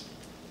face.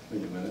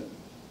 Wait a minute.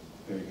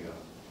 There you go.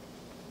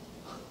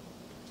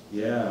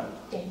 Yeah.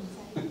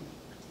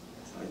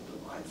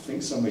 I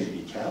think somebody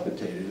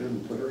decapitated her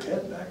and put her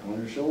head back on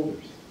her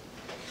shoulders.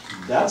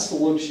 That's the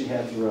look she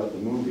had throughout the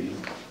movie.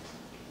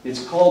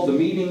 It's called The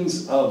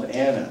Meetings of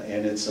Anna,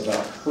 and it's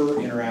about her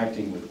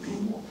interacting with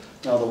people.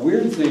 Now the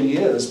weird thing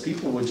is,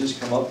 people would just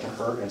come up to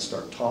her and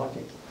start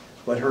talking,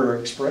 but her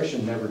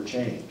expression never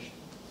changed.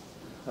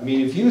 I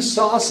mean, if you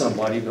saw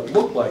somebody that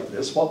looked like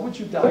this, what would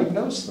you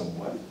diagnose them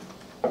with?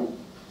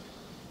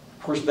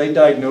 Of course, they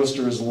diagnosed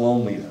her as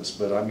loneliness,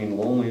 but I mean,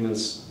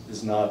 loneliness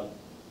is not,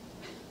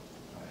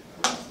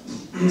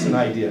 it's an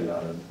idea,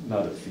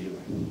 not a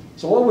feeling.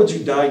 So what would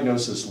you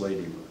diagnose this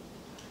lady with?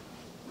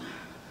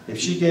 If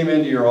she came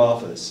into your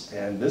office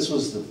and this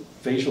was the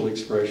facial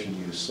expression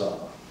you saw,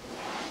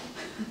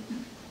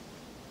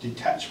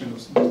 Detachment or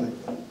something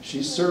like that.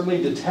 she's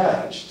certainly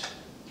detached.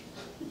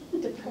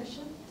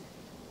 Depression?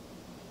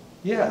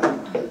 Yeah.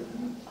 Hard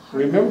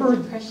Remember,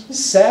 depression?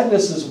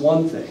 sadness is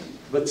one thing,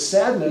 but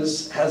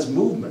sadness has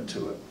movement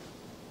to it.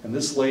 And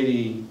this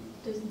lady,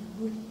 There's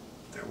no-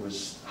 there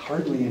was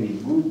hardly any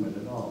movement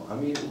at all. I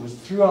mean, it was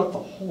throughout the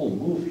whole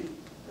movie.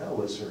 That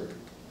was her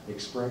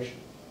expression.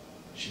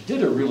 She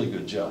did a really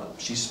good job.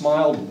 She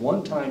smiled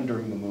one time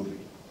during the movie.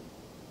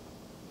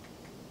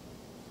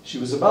 She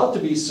was about to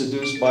be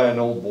seduced by an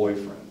old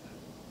boyfriend.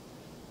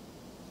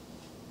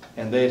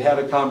 And they'd had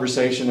a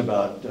conversation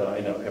about,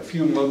 a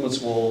few moments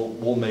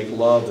we'll make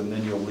love and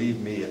then you'll leave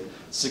me at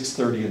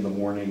 6:30 in the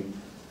morning.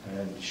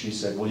 And she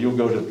said, well, you'll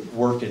go to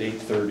work at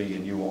 8:30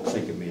 and you won't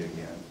think of me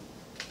again.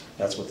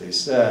 That's what they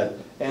said.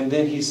 And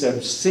then he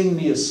said, sing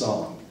me a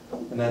song.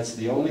 And that's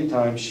the only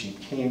time she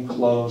came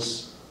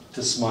close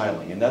to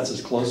smiling. And that's as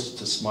close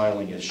to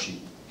smiling as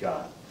she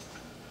got.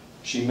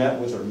 She met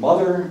with her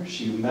mother.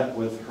 She met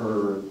with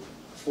her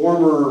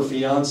former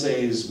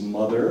fiance's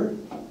mother,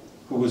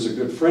 who was a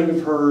good friend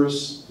of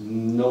hers.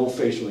 No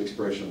facial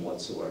expression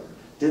whatsoever.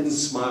 Didn't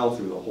smile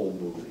through the whole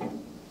movie.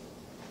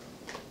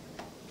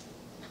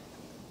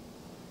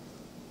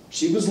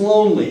 She was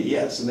lonely,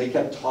 yes, and they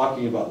kept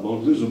talking about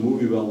loneliness. There's a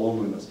movie about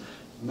loneliness.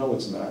 No,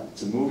 it's not.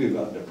 It's a movie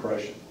about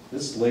depression.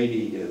 This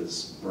lady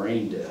is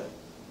brain dead.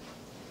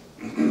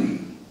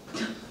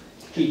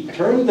 He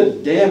turned the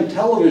damn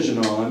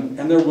television on,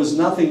 and there was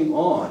nothing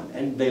on,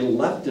 and they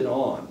left it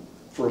on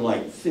for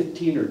like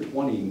 15 or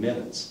 20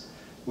 minutes.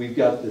 We've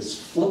got this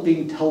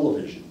flipping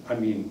television. I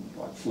mean,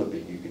 not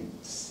flipping, you can,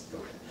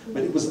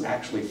 but it was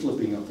actually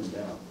flipping up and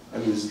down.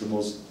 It was the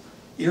most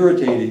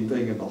irritating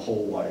thing in the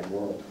whole wide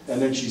world.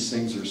 And then she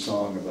sings her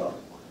song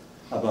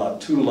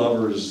about two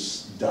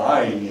lovers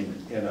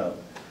dying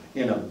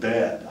in a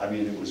bed. I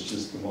mean, it was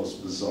just the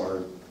most bizarre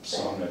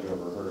song I've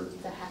ever heard.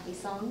 It's a happy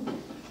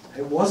song.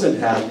 It wasn't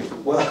happy.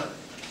 Well,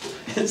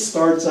 it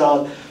starts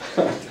out,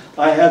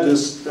 I had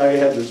this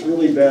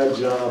really bad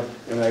job,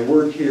 and I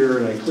work here,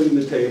 and I clean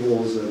the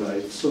tables, and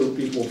I serve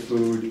people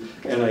food,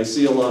 and I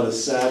see a lot of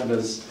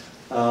sadness.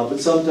 But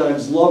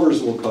sometimes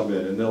lovers will come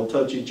in, and they'll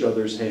touch each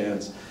other's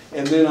hands.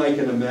 And then I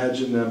can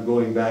imagine them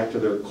going back to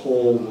their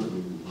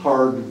cold,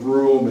 hard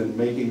room and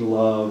making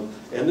love.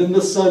 And then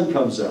the sun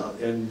comes out,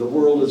 and the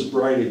world is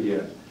bright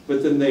again.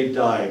 But then they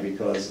die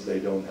because they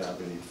don't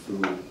have any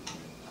food.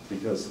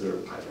 Because they're,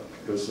 I don't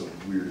know, it was a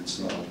weird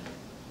smell.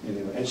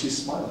 Anyway, and she's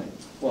smiling.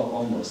 Well,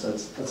 almost.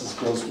 That's as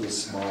close to a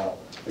smile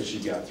as she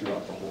got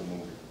throughout the whole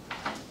movie.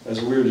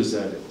 As weird as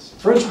that is.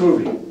 French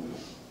movie.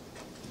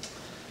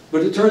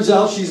 But it turns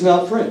out she's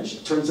not French.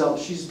 It turns out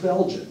she's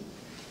Belgian.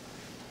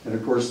 And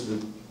of course,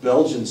 the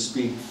Belgians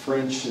speak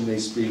French and they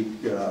speak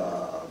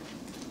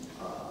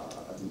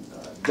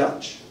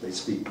Dutch. They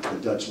speak the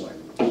Dutch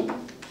language.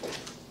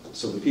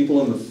 So the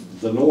people in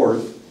the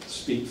north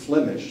speak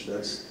Flemish,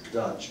 that's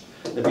Dutch.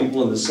 The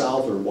people in the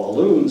south are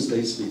Walloons,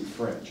 they speak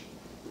French.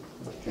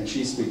 And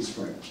she speaks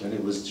French, and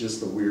it was just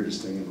the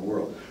weirdest thing in the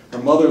world. Her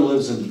mother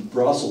lives in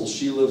Brussels,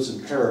 she lives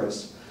in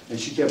Paris, and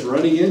she kept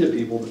running into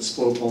people that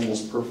spoke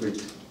almost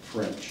perfect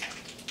French.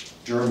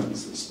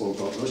 Germans that spoke,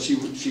 well, she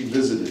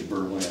visited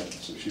Berlin,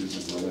 so she was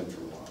in Berlin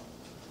for a while.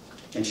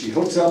 And she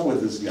hooks up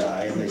with this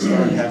guy, and they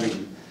start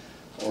having,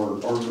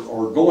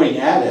 or going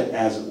at it,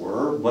 as it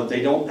were, but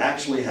they don't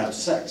actually have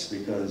sex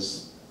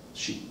because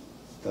she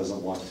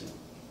doesn't want to.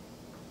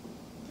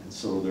 And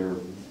so they're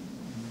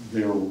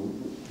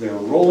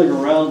rolling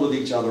around with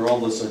each other. All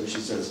of a sudden, she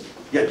says,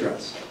 "Get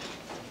dressed."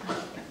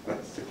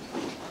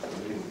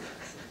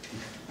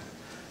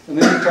 And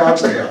then he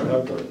talks about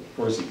it. Of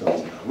course he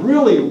talks about it.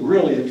 Really,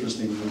 really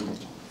interesting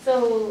movie.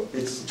 So,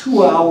 It's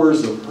 2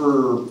 hours of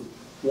her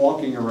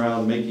walking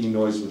around, making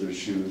noise with her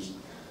shoes.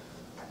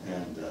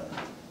 And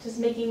just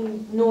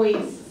making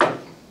noise,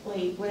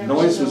 like whenever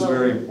noise she's was alone.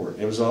 very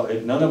important. It was all,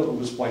 none of it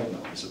was white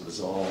noise. It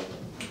was all,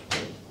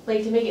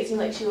 Like to make it seem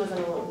like she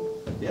wasn't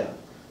alone. yeah.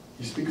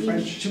 You speak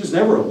French? She was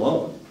never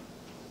alone.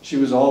 She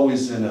was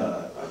always in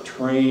a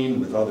train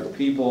with other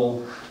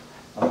people.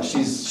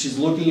 She's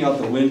looking out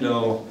the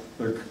window.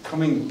 They're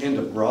coming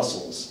into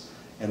Brussels,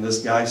 and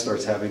this guy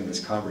starts having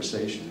this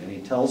conversation, and he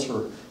tells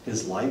her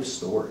his life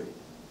story.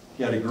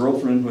 He had a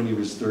girlfriend when he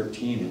was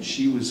 13, and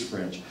she was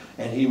French,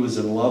 and he was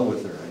in love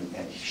with her,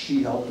 and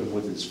she helped him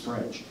with his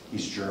French.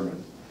 He's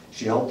German.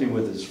 She helped him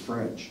with his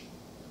French.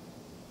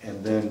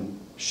 And then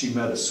she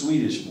met a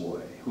Swedish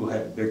boy who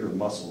had bigger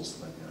muscles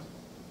than him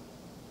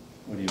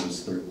when he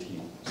was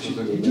 13.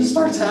 So he just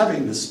starts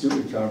having this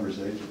stupid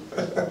conversation.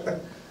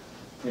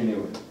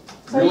 Anyway,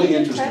 So are you really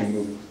depressed? interesting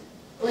movie.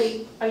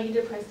 Like, are you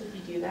depressed if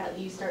you do that?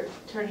 You start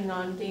turning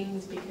on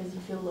things because you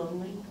feel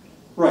lonely?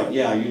 Right,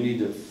 yeah, you need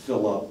to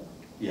fill up,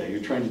 yeah, you're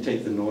trying to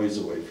take the noise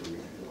away from you.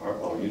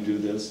 Oh, you do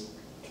this?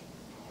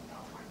 Oh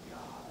my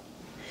God.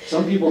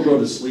 Some people go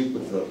to sleep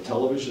with the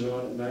television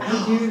on at night.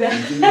 I do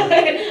that. You do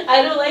that?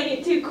 I don't like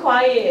it too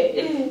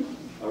quiet.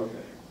 Okay.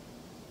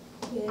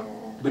 Yeah.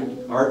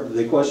 But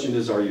the question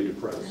is, are you I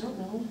depressed? don't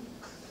know.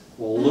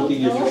 Well,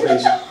 looking at your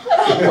face,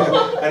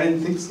 I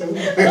didn't think so. I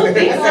don't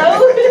think so. I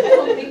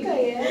don't think I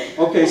am.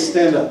 okay,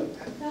 stand up.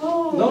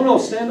 No. No,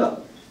 stand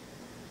up.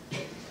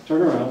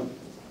 Turn around.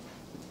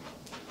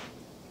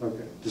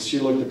 Okay, does she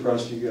look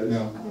depressed, you guys?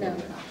 No. No.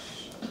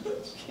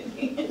 I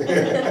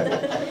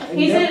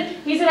He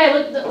never- said I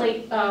looked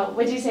like,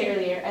 what did you say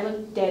earlier? I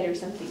looked dead or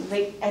something.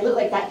 Like, I look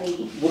like that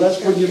lady. Well, that's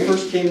when you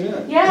first came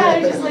in. Yeah, I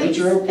just like. But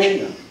you're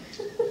okay now.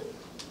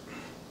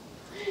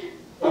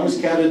 I was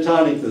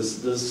catatonic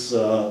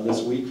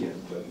this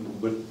weekend,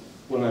 but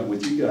when I'm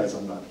with you guys,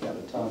 I'm not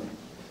catatonic,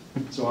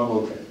 so I'm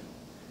okay.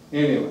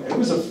 Anyway, it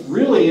was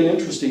really an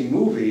interesting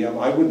movie.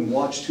 I wouldn't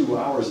watch 2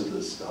 hours of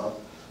this stuff.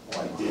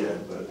 Well, I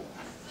did, but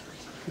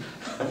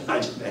I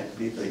didn't have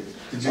anything.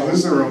 Did you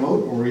lose the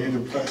remote or were you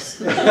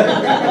depressed?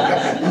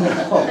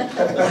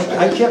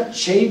 I kept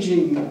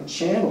changing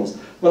channels,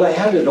 but I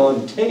had it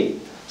on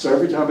tape. So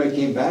every time I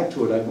came back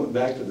to it, I went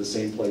back to the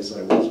same place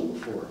I was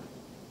before.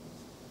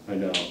 I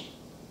know.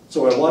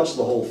 So I watched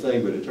the whole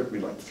thing, but it took me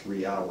like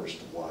 3 hours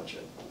to watch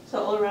it.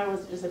 So all around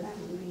was just a bad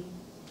movie.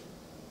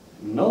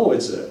 No,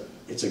 it's a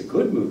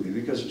good movie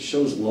because it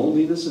shows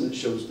loneliness and it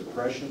shows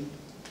depression.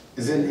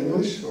 Is it in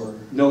English or?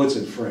 No, it's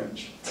in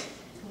French. Yeah.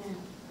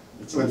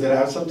 It's But in- did it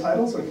have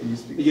subtitles or can you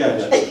speak? Yeah,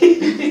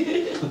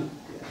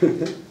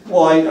 yeah.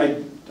 Well,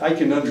 I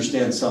can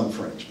understand some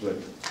French, but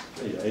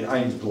yeah,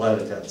 I'm glad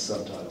it had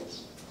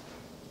subtitles.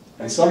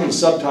 And some of the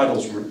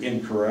subtitles were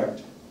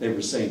incorrect. They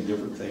were saying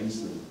different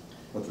things than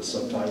what the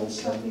subtitles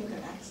said.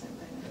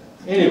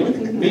 Anyway,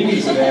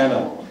 Meetings of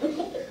Anna.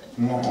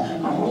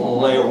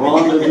 Les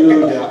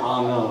Rendezvous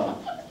d'Anna.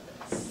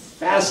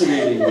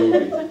 Fascinating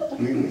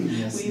movie.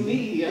 Yes.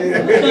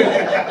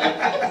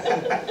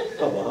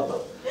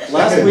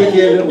 Last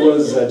weekend it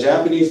was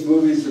Japanese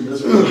movies, and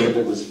this weekend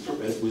it was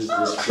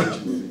this French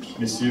movie.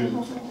 Monsieur.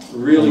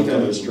 Really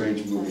kind of a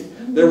strange movie.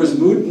 There was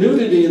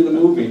nudity in the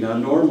movie. Now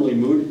normally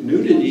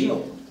nudity,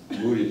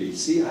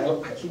 see, I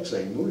keep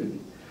saying nudity.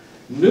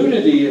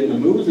 Nudity in the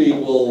movie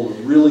will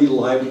really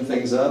liven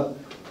things up.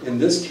 In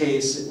this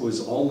case, it was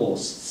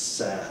almost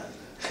sad.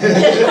 I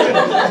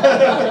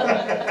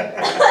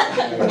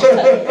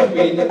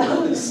mean,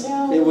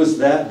 it was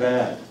that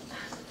bad.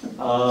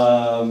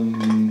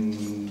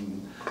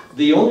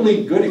 The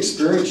only good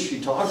experience she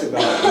talked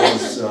about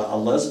was a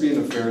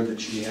lesbian affair that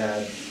she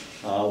had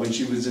when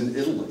she was in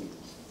Italy.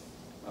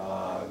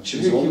 She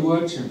was What the heck you only,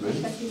 watching, man?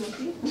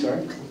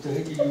 sorry? What the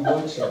heck are you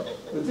watching?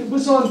 But it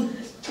was on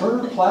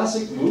Turner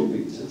Classic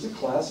Movies. It's a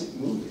classic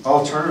movie.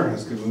 Oh, Turner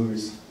has good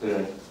movies.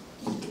 Yeah.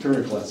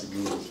 Turner Classic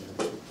Movies.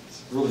 Yeah.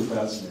 It's really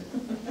fascinating.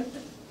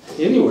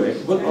 Anyway,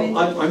 but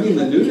I mean,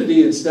 the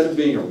nudity, instead of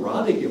being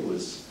erotic, it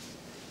was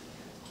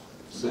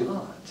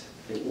not.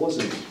 It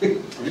wasn't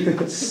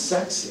even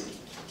sexy.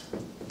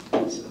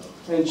 So,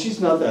 and she's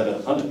not that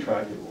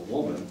unattractive a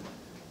woman.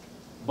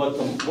 But I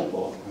went the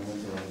wrong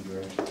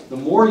direction. The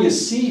more you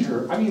see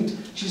her, I mean,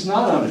 she's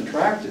not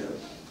unattractive.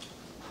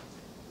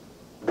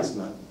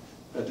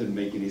 That didn't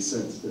make any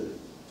sense, did it?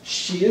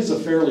 She is a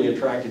fairly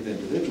attractive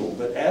individual,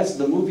 but as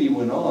the movie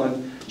went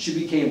on, she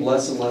became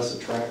less and less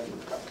attractive,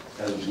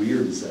 as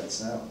weird as that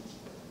sounds.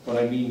 But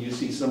I mean, you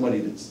see somebody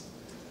that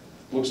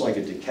looks like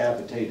a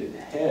decapitated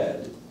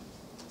head,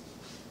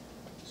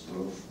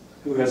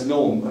 who has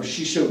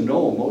she showed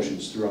no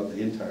emotions throughout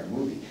the entire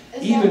movie.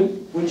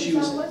 Even when she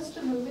was... What's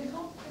the movie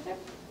called?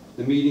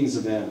 The Meetings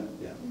of Anna,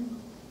 yeah.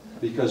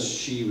 Because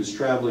she was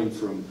traveling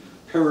from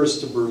Paris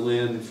to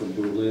Berlin, from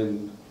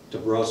Berlin to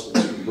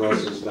Brussels, from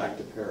Brussels back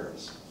to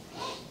Paris.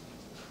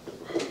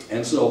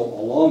 And so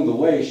along the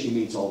way, she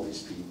meets all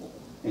these people,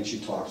 and she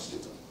talks to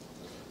them.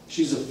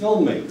 She's a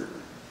filmmaker,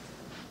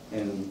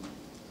 and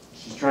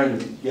she's trying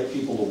to get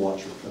people to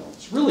watch her film.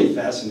 It's really a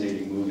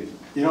fascinating movie.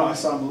 You know, I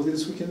saw a movie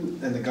this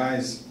weekend and the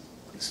guy's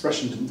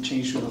expression didn't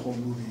change through the whole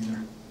movie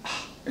either.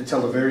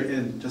 Until the very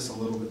end, just a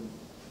little bit.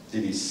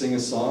 Did he sing a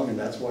song, and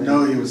that's why?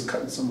 No, he was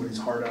cutting somebody's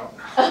heart out.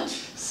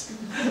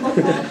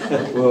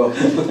 Well,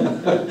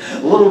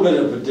 a little bit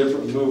of a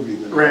different movie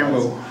than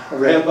Rambo.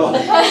 Rambo.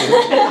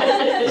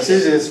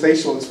 Seriously, his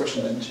facial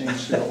expression didn't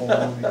change through the whole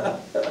movie.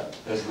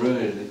 That's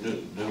right,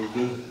 that was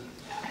good.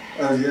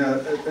 Yeah,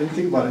 I didn't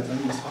think about it,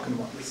 I was talking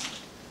about this.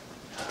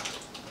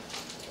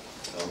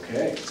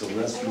 Okay, so the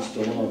rest is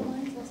still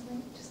on.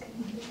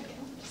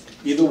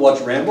 Either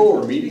watch Rambo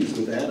or Meetings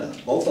with Anna.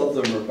 Both of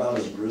them are about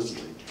as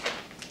grisly.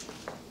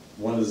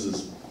 One is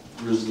as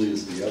grisly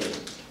as the other.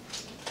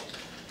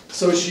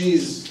 So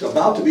she's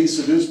about to be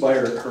seduced by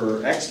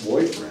her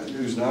ex-boyfriend,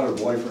 who's not her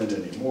boyfriend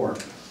anymore.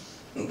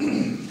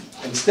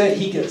 Instead,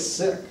 he gets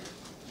sick.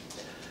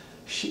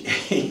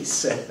 He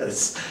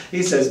says,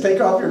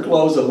 take off your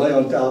clothes and lay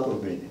on top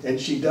of me. And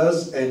she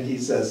does, and he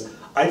says,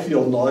 I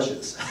feel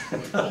nauseous.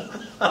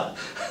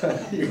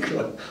 You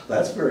go,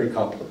 that's very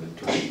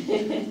complimentary.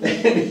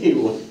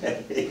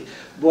 Anyway,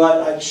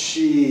 but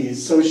she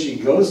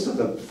goes to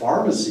the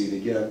pharmacy to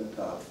get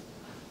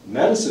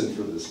medicine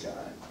for this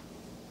guy.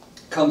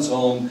 Comes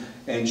home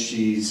and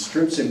she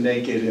strips him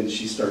naked and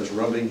she starts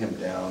rubbing him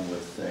down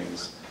with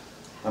things.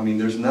 I mean,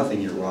 there's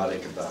nothing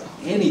erotic about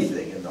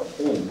anything in the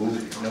whole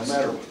movie, no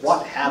matter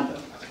what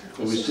happened.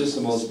 It was just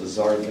the most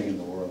bizarre thing in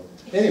the world.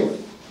 Anyway,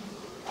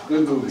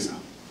 good movie.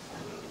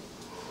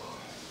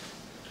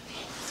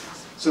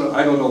 So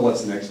I don't know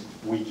what's next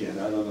weekend.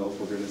 I don't know if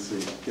we're gonna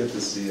get to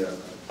see a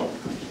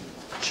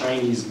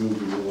Chinese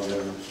movie or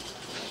whatever.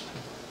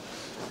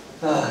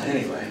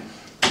 Anyway.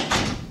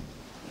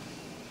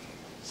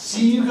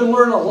 See, you can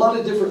learn a lot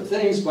of different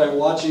things by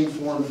watching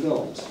foreign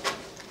films.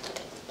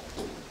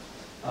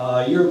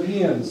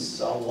 Europeans,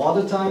 a lot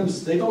of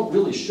times, they don't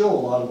really show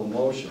a lot of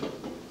emotion.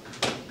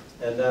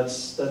 And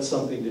that's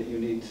something that you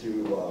need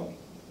to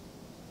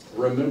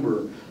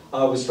remember.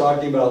 I was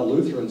talking about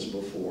Lutherans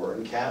before,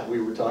 and we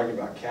were talking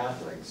about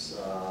Catholics.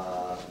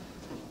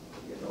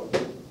 You know,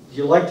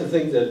 you like to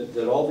think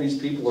that all these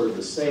people are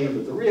the same,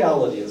 but the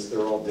reality is they're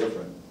all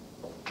different.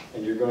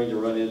 And you're going to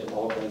run into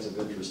all kinds of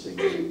interesting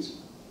things.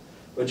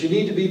 But you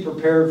need to be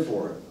prepared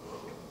for it.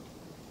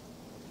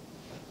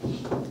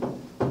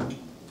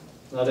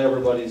 Not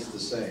everybody's the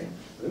same.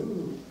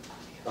 Ooh.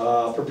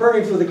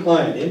 Preparing for the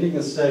client, ending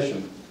a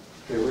session.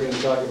 Okay, we're going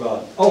to talk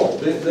about,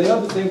 the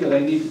other thing that I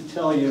need to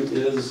tell you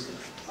is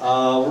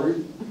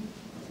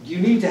you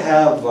need to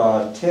have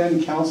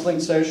 10 counseling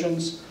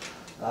sessions.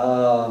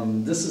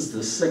 This is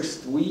the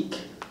 6th week,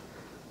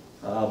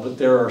 but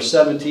there are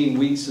 17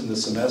 weeks in the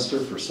semester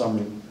for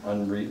some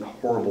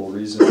horrible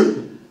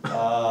reason.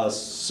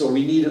 So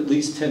we need at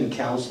least 10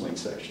 counseling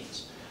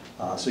sessions.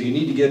 So you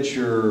need to get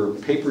your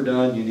paper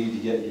done, you need to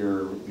get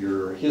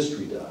your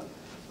history done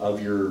of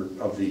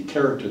the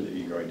character that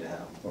you're going to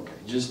have. Okay,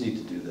 you just need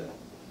to do that.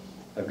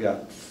 I've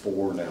got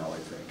 4 now, I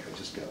think. I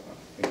just got one.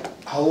 Yeah.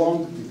 How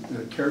long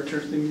the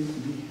character thing need to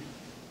be?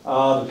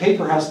 The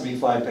paper has to be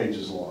 5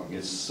 pages long.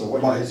 It's so what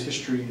About his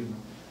history and...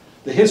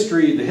 the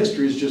history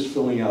is just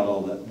filling out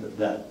all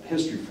that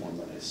history form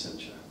that I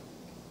sent you.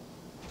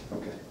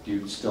 Okay. Do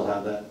you still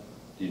have that?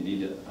 Do you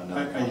need it?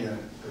 Yeah.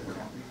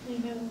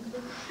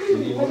 You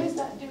need What one? does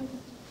that do?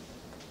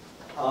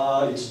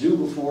 It's due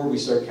before we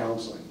start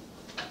counseling.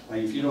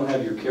 Like if you don't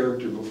have your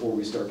character before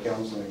we start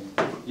counseling,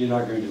 you're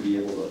not going to be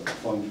able to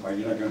function, or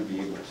you're not going to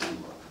be able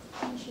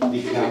to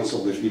be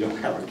counseled if you don't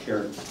have a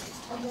character.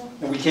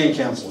 And we can't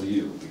counsel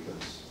you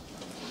because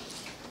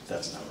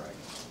that's not right.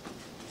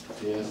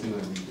 Yeah, I think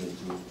I need that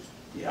too.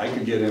 Yeah, I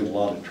could get in a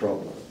lot of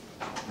trouble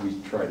if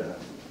we try to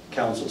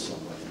counsel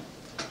somebody.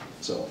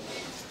 So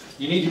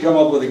you need to come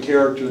up with a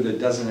character that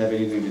doesn't have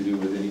anything to do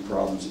with any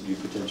problems that you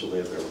potentially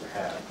have ever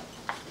had.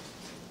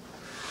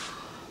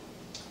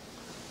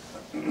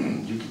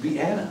 You could be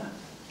Anna.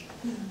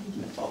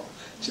 No,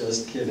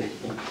 just kidding.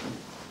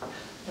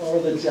 Or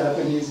the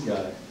Japanese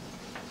guy.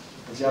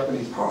 The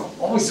Japanese,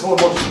 always so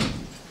emotional,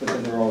 but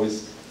then they're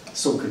always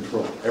so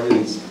controlled.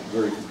 Everything's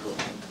very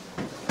controlled.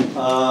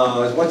 I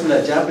was watching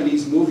that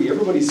Japanese movie.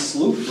 Everybody's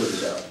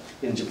slew-footed out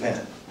in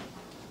Japan.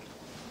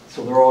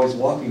 So they're always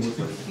walking with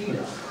their feet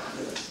out.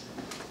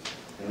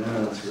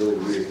 Yeah, that's really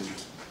weird.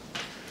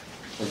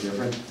 So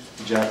different.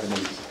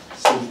 Japanese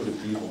slew-footed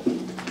people.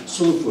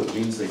 Slew-foot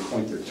means they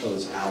point their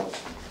toes out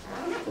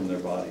from their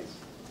bodies.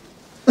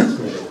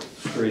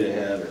 Straight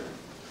ahead or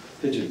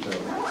pigeon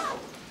toe.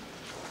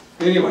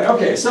 Anyway,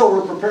 okay, so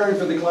we're preparing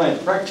for the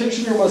client.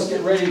 Practitioner must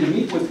get ready to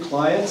meet with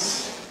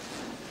clients.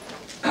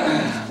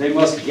 They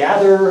must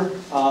gather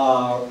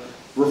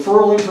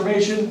referral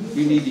information.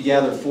 You need to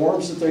gather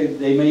forms that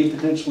they may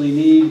potentially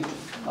need.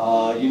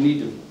 You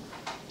need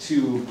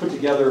to put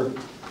together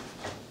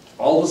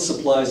all the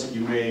supplies that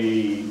you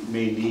may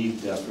need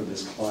for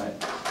this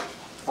client.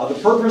 The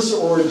purpose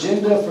or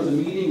agenda for the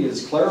meeting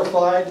is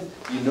clarified.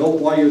 You know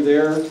why you're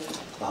there.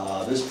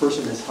 This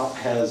person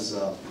has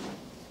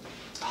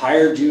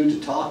hired you to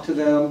talk to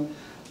them.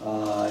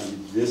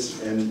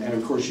 And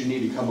of course you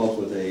need to come up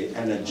with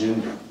an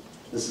agenda.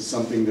 This is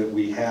something that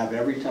we have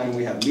every time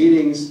we have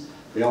meetings.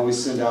 They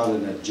always send out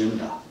an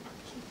agenda.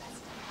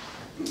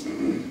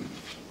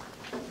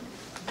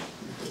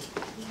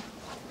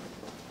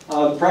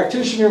 The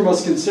practitioner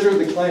must consider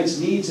the client's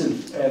needs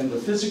and the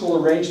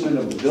physical arrangement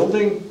of the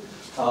building.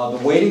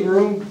 The waiting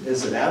room,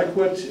 is it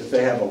adequate? If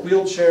they have a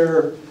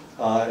wheelchair,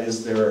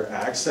 is there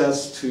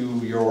access to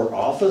your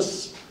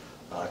office?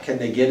 Can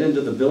they get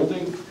into the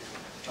building?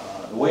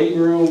 The waiting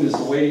room, is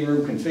the waiting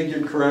room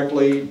configured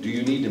correctly? Do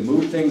you need to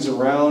move things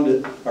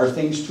around? Are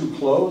things too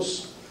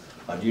close?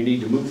 Do you need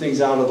to move things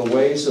out of the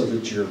way so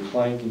that your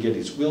client can get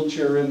his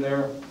wheelchair in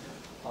there?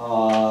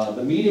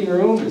 The meeting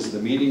room, is the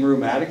meeting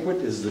room adequate?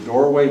 Is the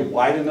doorway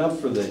wide enough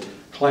for the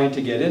client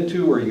to get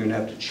into, or are you going to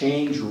have to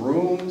change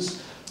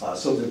rooms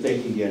so that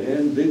they can get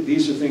in?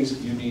 These are things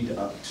that you need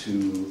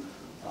to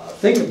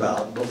think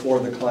about before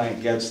the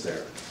client gets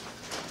there.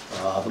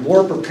 The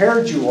more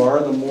prepared you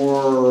are, the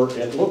more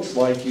it looks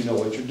like you know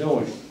what you're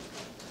doing.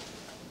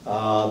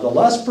 The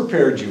less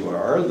prepared you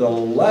are, the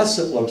less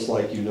it looks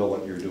like you know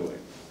what you're doing.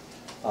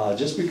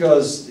 Just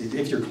because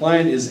if your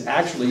client is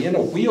actually in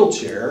a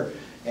wheelchair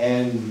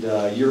and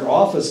your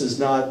office is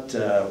not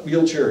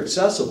wheelchair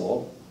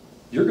accessible,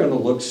 you're going to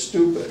look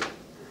stupid.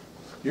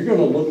 You're going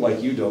to look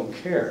like you don't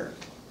care.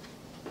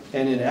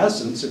 And in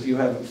essence, if you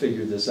haven't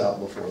figured this out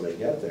before they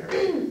get there,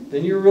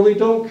 then you really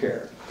don't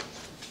care.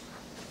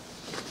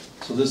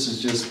 So this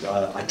is just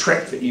a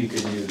trick that you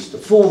can use to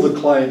fool the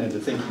client into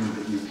thinking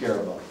that you care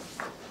about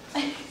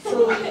it.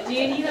 So do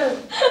you need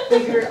a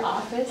bigger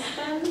office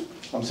then?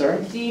 I'm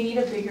sorry? Do you need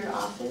a bigger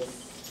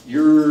office?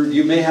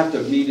 You may have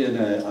to meet in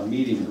a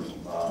meeting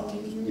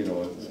room, you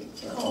know,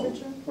 Conference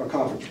room? a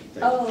conference room. Thank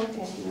you. Oh, okay.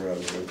 That's where I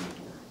was looking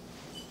for.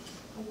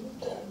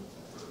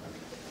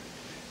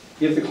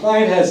 If the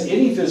client has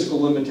any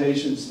physical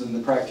limitations, then the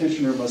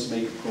practitioner must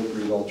make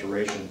appropriate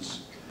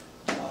alterations.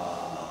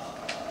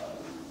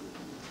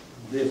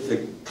 If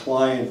the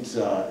client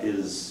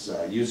is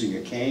using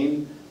a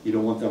cane, you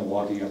don't want them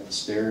walking up the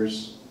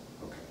stairs.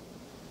 Okay.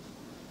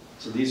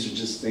 So these are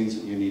just things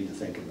that you need to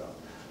think about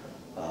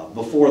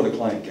before the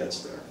client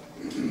gets there.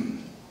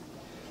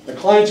 The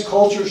client's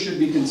culture should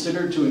be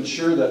considered to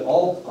ensure that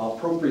all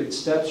appropriate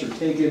steps are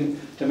taken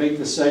to make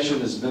the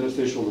session as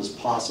beneficial as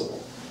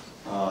possible.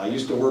 I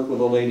used to work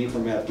with a lady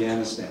from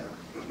Afghanistan.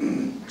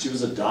 She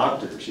was a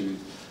doctor,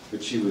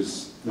 but she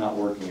was not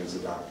working as a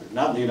doctor.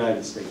 Not in the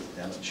United States,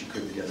 damn it, she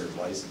couldn't get her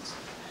license.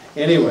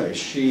 Anyway,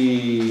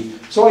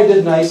 so I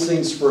did nice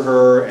things for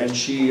her, and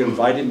she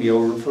invited me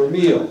over for a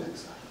meal.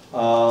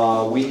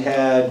 We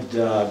had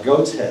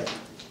goat's head.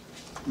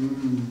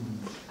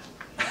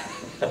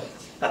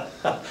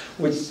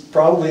 Which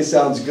probably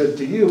sounds good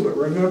to you, but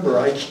remember,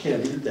 I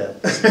can't eat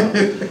that stuff.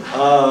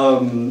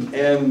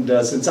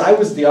 Since I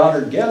was the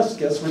honored guest,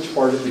 guess which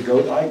part of the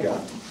goat I got?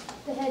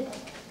 The head.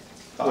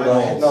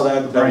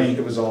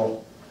 It was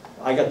all,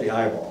 I got the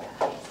eyeball.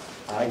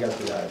 I got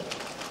the eyeball.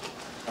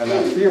 And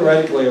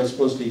theoretically, I was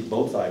supposed to eat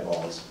both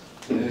eyeballs,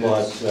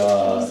 but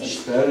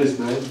Spanish,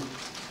 man.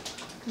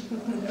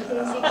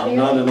 I'm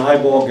not an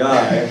eyeball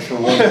guy, for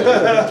one thing.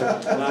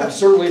 And I'm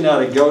certainly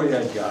not a goat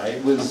head guy.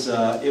 It was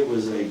a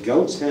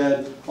goat's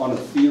head on a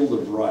field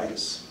of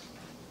rice.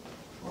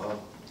 Wow.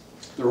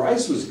 The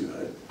rice was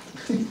good.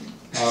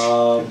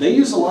 They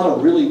use a lot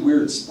of really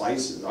weird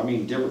spices,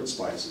 different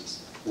spices.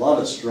 A lot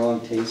of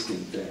strong tasting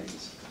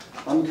things.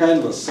 I'm kind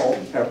of a salt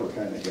and pepper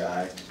kind of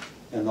guy,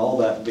 and all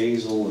that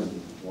basil and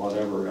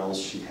whatever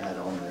else she had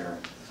on there,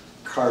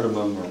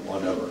 cardamom or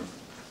whatever.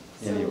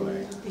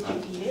 Anyway.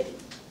 Did you eat it?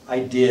 I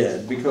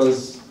did,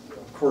 because,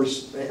 of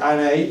course, and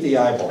I ate the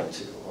eyeball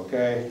too,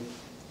 okay?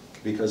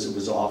 Because it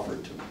was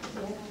offered to me.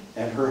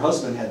 Yeah. And her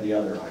husband had the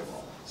other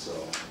eyeball, so,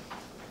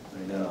 I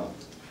know,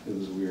 it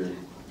was weird.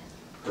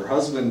 Her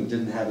husband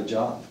didn't have a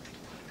job.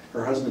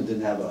 Her husband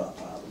didn't have a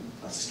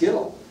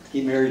skill.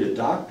 He married a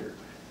doctor,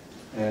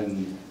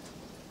 and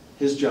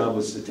his job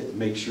was to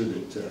make sure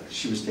that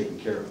she was taken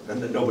care of,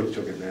 and that nobody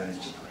took advantage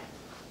of her.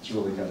 It's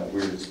really kind of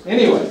weird.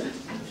 Anyway,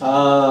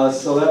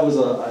 so that was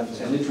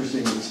an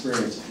interesting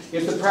experience.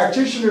 If the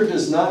practitioner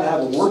does not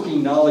have a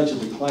working knowledge of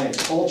the client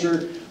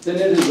culture, then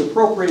it is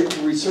appropriate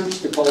to research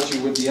the culture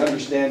with the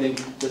understanding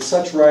that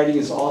such writing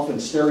is often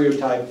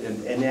stereotyped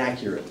and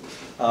inaccurate.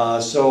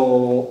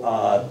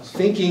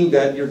 Thinking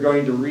that you're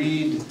going to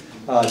read,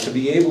 to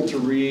be able to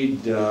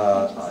read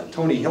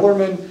Tony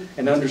Hillerman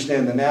and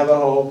understand the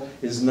Navajo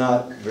is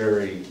not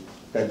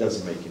that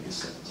doesn't make any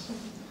sense.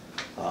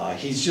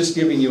 He's just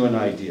giving you an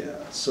idea.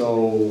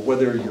 So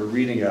whether you're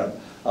reading a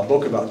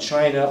book about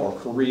China or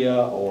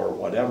Korea or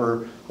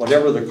whatever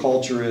the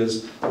culture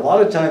is, a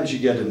lot of times you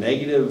get a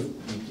negative,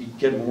 you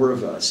get more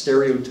of a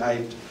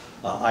stereotyped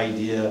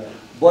idea,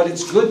 but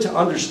it's good to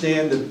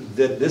understand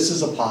that this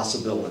is a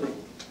possibility.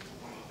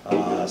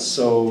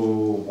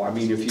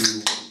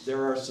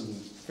 There are some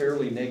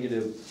fairly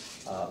negative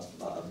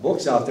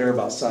books out there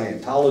about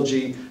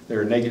Scientology.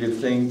 There are negative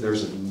things. There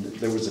was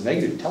a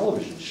negative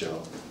television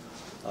show.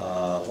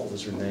 What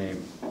was her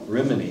name?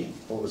 Rimini.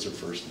 What was her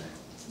first name?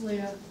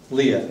 Leah.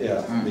 Leah,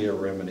 yeah, Leah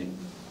Rimini.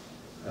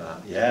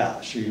 That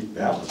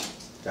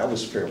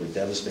was fairly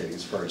devastating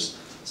as far as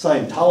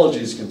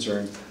Scientology is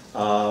concerned.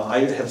 I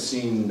have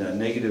seen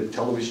negative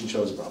television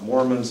shows about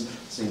Mormons,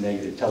 seen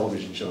negative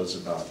television shows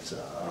about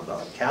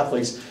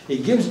Catholics.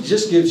 It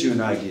just gives you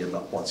an idea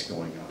about what's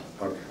going on.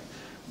 Okay.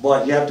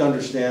 But you have to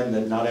understand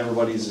that not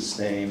everybody's the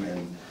same,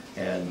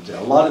 and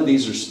a lot of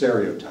these are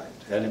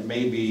stereotyped, and it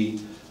may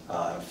be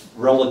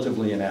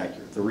relatively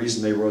inaccurate. The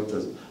reason they wrote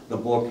the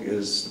book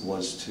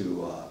was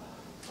to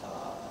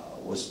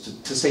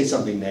say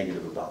something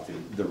negative about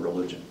the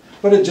religion.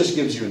 But it just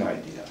gives you an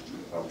idea.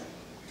 Okay.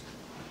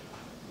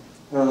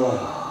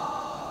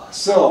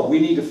 So we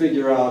need to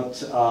figure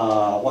out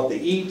what they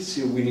eat.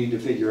 We need to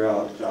figure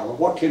out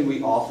what can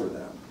we offer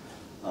them.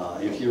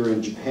 If you're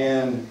in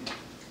Japan,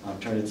 I'm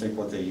trying to think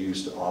what they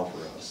used to offer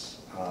us.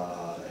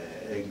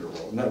 Egg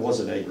roll. No, it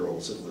wasn't egg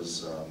rolls. It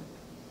was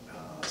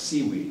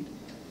seaweed.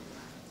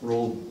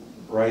 Rolled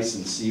rice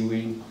and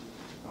seaweed.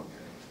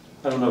 Okay.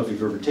 I don't know if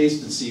you've ever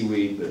tasted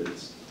seaweed, but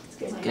it's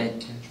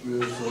Good. It's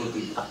real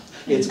salty.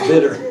 it's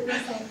bitter.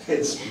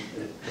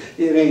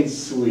 It ain't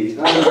sweet.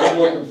 I'm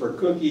looking for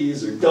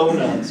cookies or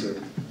donuts,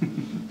 or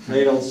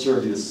they don't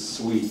serve you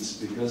sweets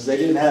because they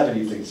didn't have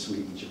anything sweet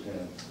in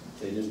Japan.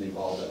 They didn't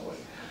evolve that way.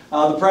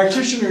 The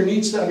practitioner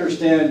needs to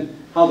understand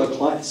how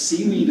the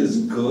seaweed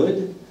is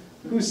good.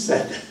 Who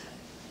said that?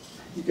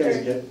 You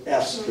guys get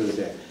F's for the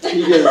day.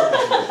 You get an F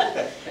for the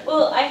day.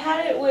 Well, I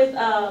had it with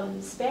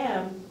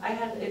Spam.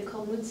 It's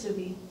called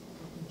Mutsubi.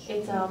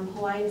 It's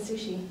Hawaiian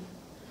sushi.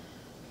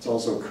 It's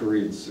also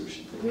Korean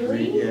sushi.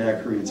 Really?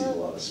 Yeah, Koreans eat a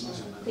lot of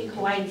sushi. I think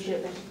Hawaiians do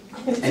it.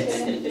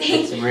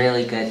 It's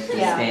really good for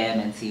Yeah.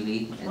 Spam and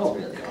seaweed. It's Oh,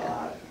 really good.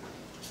 God.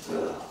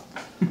 Ugh.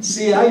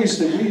 See,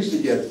 we used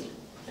to get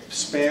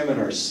Spam in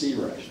our sea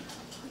ration.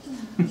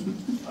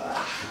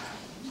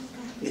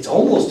 It's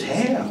almost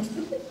ham.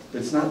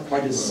 But it's not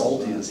quite as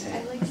salty as I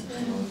ham. like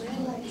spinach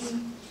bread.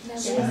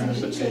 Spam Never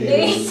potatoes.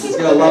 potatoes. It's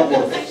got a lot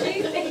more fat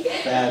in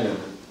it than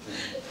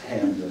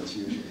ham does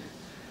usually.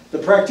 The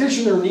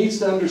practitioner needs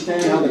to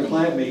understand how the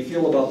client may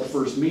feel about the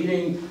first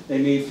meeting. They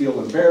may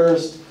feel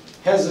embarrassed,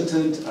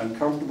 hesitant,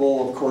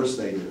 uncomfortable. Of course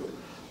they do.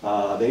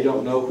 They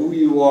don't know who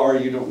you are.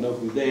 You don't know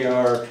who they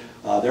are.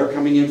 They're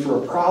coming in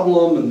for a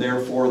problem, and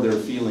therefore they're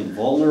feeling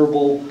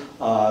vulnerable.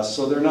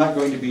 So they're not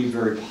going to be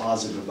very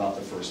positive about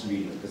the first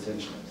meeting,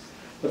 potentially.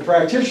 The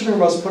practitioner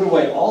must put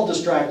away all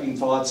distracting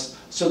thoughts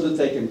so that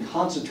they can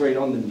concentrate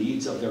on the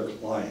needs of their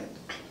client.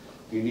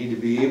 You need to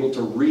be able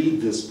to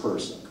read this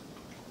person.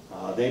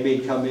 They may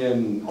come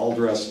in all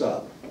dressed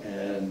up,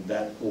 and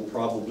that will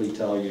probably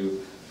tell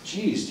you,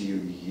 geez, do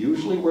you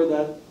usually wear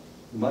that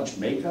much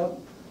makeup?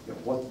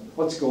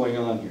 What's going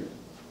on here?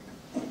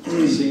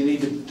 So you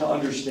need to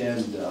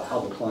understand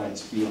how the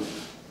client's feeling.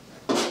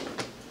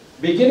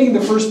 Beginning the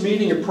first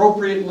meeting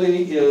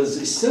appropriately is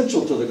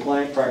essential to the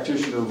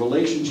client-practitioner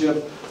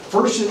relationship.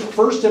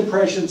 First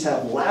impressions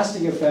have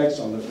lasting effects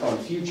on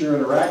future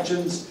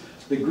interactions.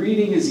 The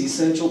greeting is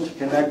essential to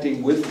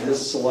connecting with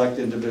this select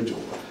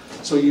individual.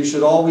 So you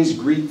should always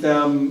greet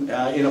them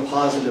in a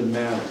positive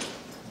manner.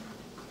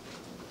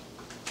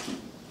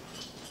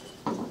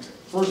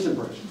 First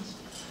impressions.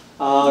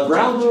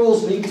 Ground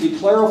rules need to be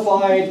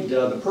clarified.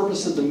 The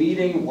purpose of the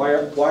meeting, why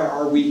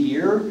are we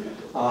here?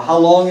 How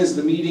long is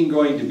the meeting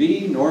going to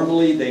be?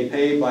 Normally they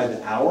pay by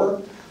the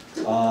hour.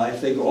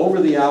 If they go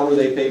over the hour,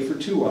 they pay for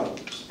 2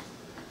 hours.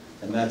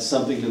 And that's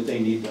something that they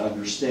need to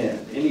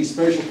understand. Any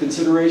special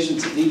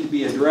considerations that need to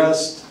be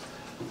addressed?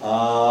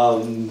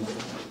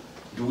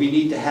 Do we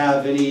need to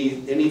have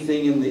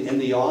anything in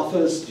the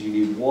office? Do you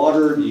need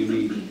water? Do you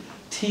need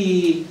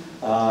tea?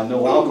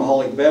 No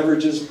alcoholic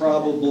beverages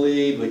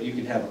probably, but you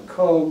can have a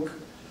Coke,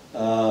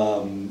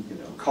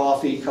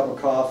 coffee, cup of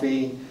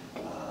coffee.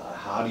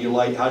 How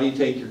do you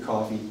take your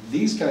coffee?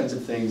 These kinds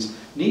of things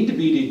need to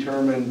be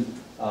determined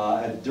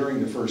during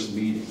the first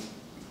meeting.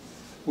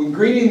 When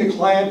greeting the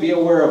client, be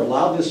aware of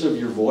loudness of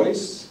your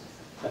voice,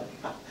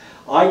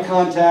 eye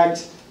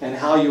contact, and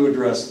how you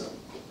address them.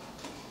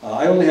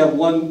 I only have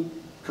one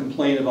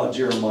complaint about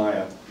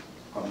Jeremiah,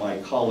 my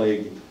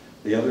colleague,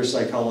 the other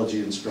psychology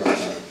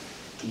instructor.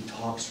 He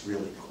talks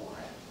really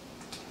quiet.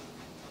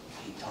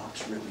 He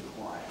talks really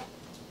quiet,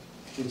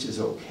 which is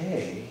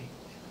okay,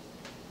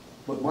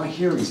 but my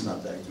hearing's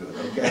not that good,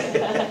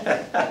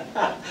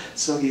 okay?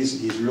 So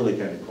he's really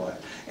kind of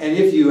quiet. And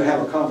if you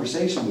have a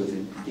conversation with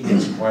him, he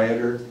gets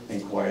quieter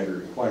and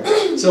quieter and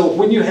quieter. So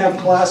when you have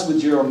class with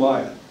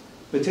Jeremiah,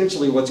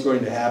 potentially what's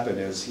going to happen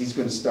is he's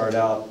going to start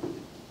out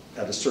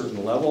at a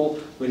certain level,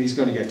 but he's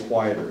going to get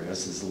quieter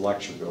as his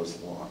lecture goes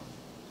along.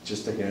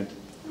 Just a hint.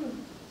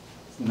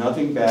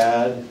 Nothing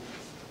bad,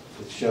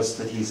 it's just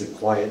that he's a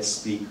quiet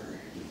speaker.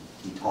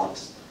 He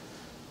talks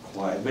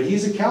quiet. But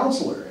he's a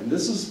counselor, and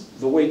this is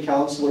the way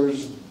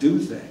counselors do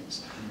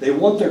things. They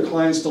want their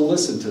clients to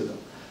listen to them.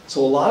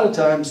 So a lot of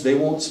times they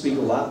won't speak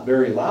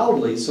very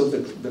loudly, so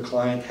the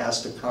client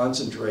has to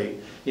concentrate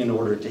in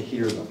order to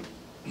hear them.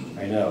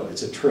 I know,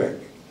 it's a trick.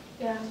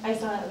 Yeah, I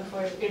saw that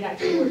before. It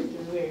actually worked. It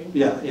was weird.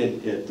 Yeah,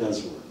 it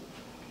does work.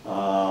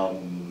 Well,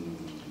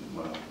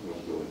 we'll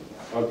go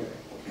with that. Okay.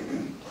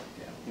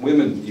 Yeah.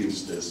 Women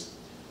use this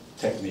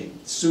technique.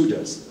 Sue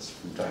does this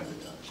from time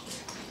to time.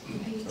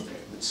 Okay,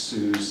 but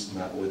Sue's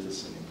not with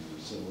us anymore,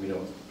 so we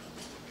don't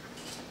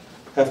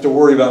have to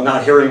worry about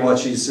not hearing what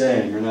she's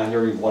saying or not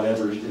hearing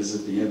whatever is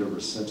at the end of her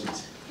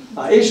sentence.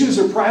 Issues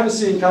of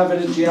privacy and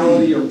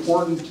confidentiality are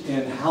important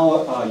in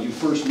how you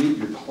first meet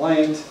your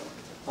client.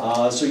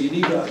 So you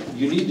need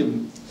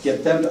to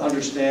get them to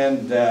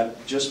understand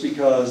that just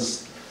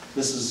because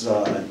this is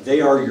they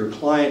are your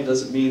client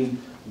doesn't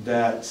mean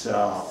that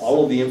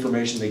all of the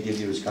information they give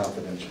you is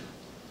confidential.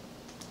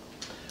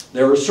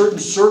 There are certain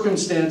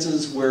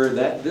circumstances where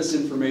this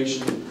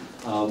information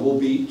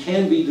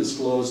can be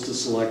disclosed to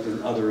select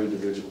other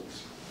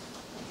individuals.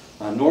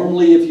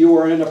 Normally, if you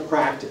are in a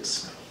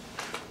practice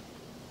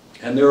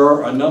and there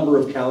are a number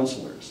of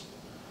counselors,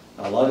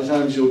 a lot of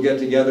times you'll get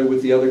together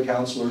with the other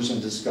counselors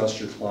and discuss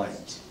your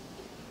clients.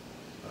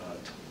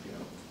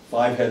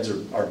 5 heads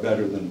are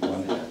better than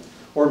 1 head.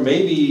 Or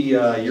maybe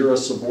you're a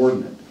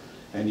subordinate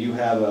and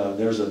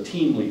there's a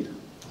team leader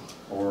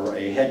or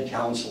a head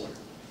counselor.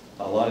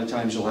 A lot of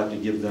times you'll have to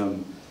give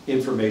them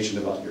information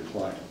about your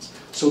clients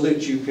so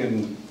that you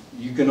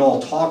can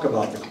all talk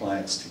about the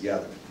clients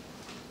together.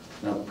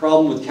 Now the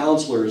problem with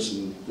counselors,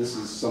 and this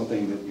is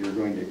something that you're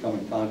going to come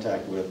in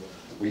contact with,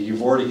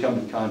 you've already come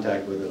in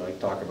contact with it, I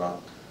talk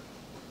about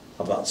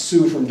about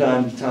sue from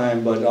time to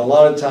time, but a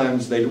lot of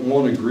times they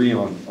won't agree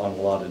on a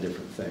lot of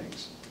different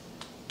things.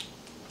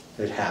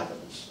 It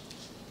happens.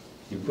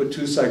 You put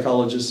two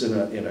psychologists in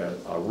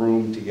a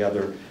room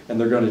together, and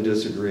they're going to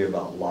disagree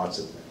about lots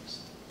of things.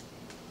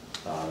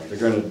 They're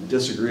going to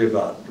disagree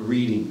about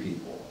reading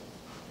people.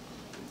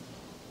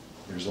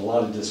 There's a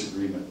lot of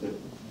disagreement that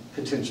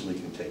potentially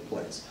can take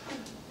place.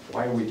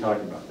 Why are we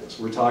talking about this?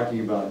 We're talking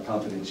about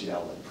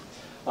confidentiality.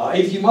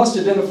 If you must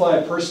identify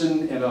a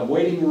person in a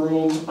waiting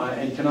room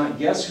and cannot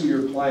guess who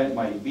your client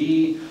might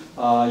be,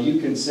 you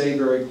can say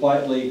very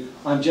quietly,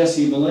 "I'm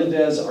Jesse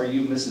Melendez, are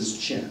you Mrs.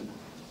 Chin?"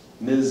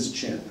 Ms.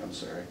 Chin, I'm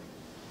sorry.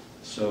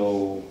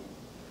 So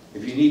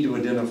if you need to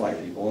identify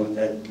people,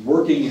 and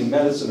working in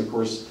medicine, of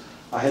course,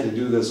 I had to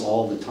do this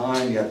all the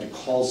time. You have to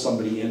call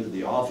somebody into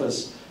the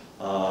office.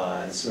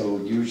 So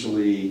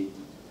usually,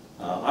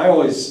 I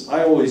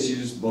always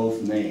used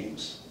both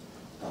names.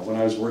 When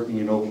I was working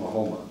in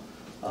Oklahoma,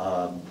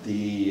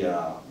 the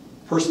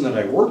person that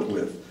I worked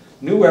with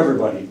knew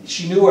everybody.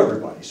 She knew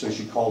everybody, so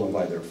she called them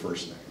by their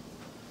first name.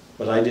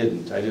 But I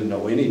didn't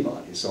know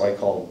anybody, so I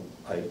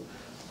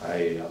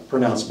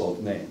pronounced both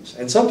names.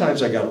 And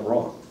sometimes I got it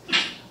wrong.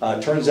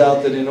 It turns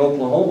out that in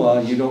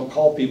Oklahoma, you don't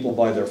call people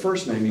by their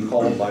first name, you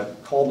call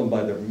them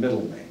by their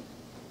middle name.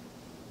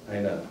 I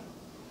know.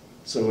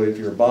 So if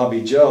you're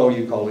Bobby Joe,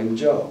 you call him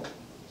Joe.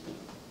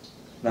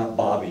 Not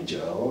Bobby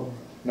Joe,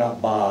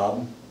 not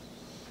Bob.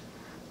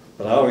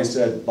 But I always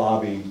said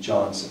Bobby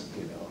Johnson,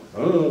 you know.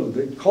 Oh,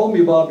 they call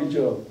me Bobby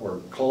Joe, or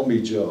call me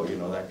Joe, you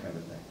know, that kind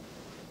of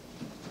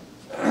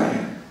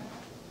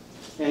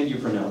thing. And you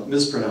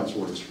mispronounce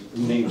words,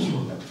 names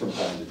from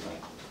time to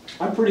time.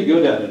 I'm pretty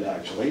good at it,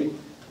 actually.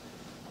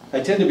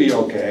 I tend to be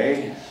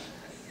okay.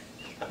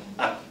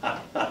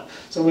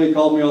 Somebody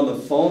called me on the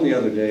phone the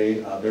other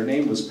day. Their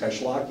name was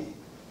Peshlaki.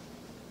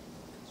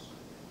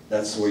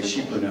 That's the way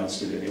she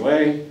pronounced it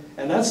anyway.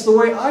 And that's the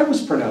way I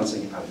was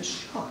pronouncing it. I was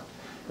shocked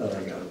that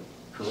I got it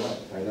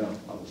correct. I know.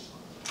 I was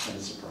kind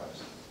of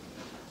surprised.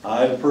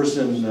 I had a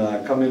person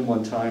come in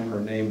one time.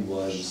 Her name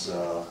was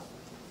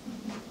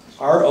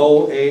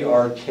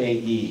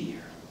R-O-A-R-K-E.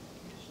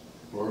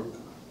 Rourke?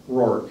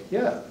 Rourke.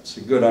 Yeah, it's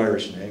a good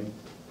Irish name.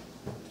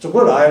 It's a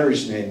good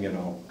Irish name, you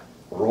know.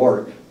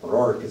 Rourke.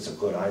 Rourke, it's a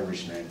good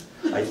Irish name.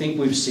 I think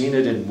we've seen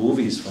it in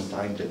movies from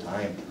time to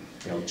time.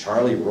 You know,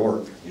 Charlie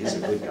Rourke, he's a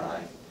good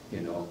guy,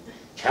 you know.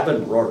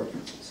 Kevin Rourke.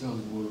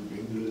 Sounds more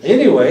English.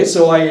 Anyway,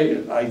 so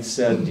I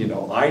said, you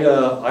know,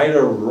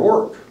 Ida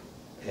Rourke.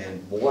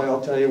 And boy,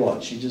 I'll tell you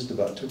what, she just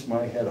about took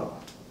my head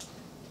off.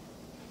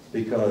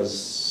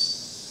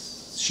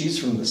 Because she's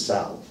from the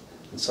South.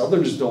 And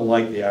Southerners don't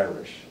like the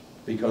Irish.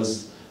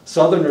 Because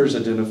Southerners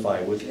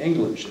identify with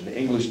English, and the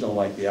English don't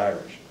like the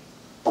Irish.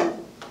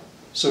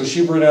 So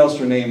she pronounced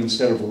her name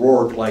instead of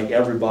Rourke like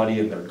everybody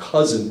and their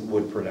cousin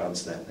would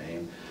pronounce that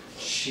name.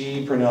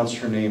 She pronounced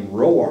her name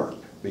Roark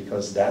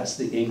because that's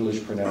the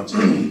English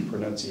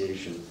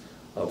pronunciation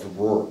of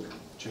Rourke.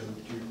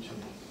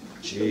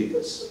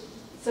 Jeez.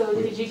 So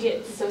did you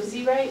get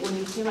Sosie right when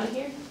you came out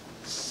here?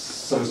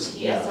 Sosie,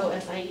 yeah.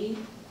 S-O-S-I-E?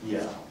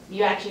 Yeah.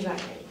 You actually got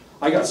it right.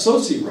 I got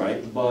Sosie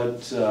right,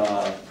 but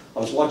I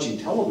was watching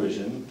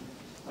television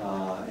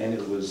and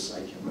it was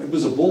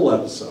a bull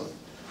episode.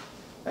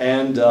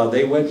 And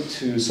they went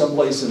to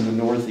someplace in the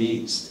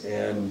Northeast,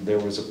 and there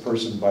was a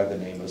person by the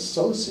name of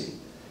Sosie,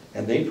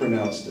 and they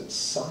pronounced it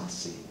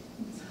Saucy.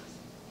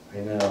 I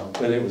know,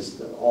 but it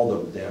was all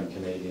the damn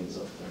Canadians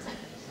up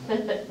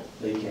there.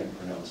 They can't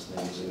pronounce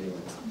names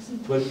anyway.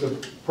 But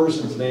the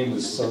person's name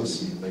was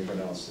Sosie, and they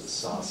pronounced it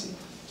Saucy.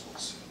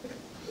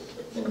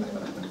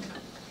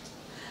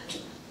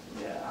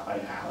 Yeah,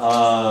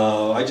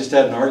 I just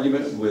had an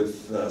argument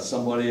with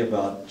somebody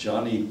about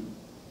Johnny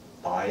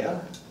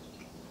Baya.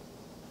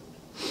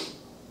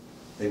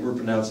 They were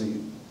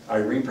pronouncing,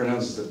 Irene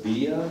pronounces it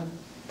Bia,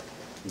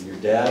 and your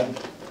dad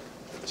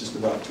just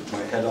about took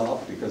my head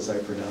off because I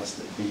pronounced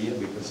it Bia,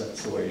 because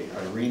that's the way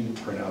Irene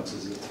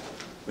pronounces it.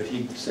 But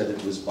he said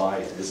it was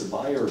Bia. Is it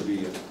Bia or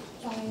Bia?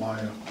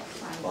 Maya.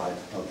 Bia,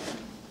 okay.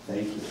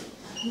 Thank you.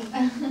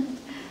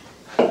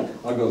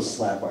 I'll go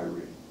slap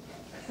Irene.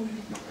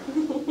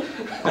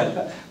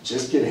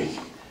 Just kidding.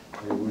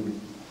 I wouldn't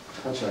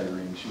touch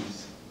Irene. She'd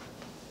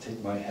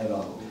take my head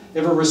off.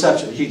 If a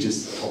reception, he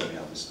just told me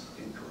I was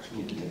incorrect.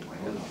 He didn't take my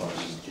head off. I was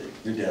just kidding.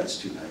 Your dad's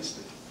too nice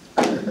to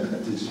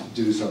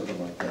do something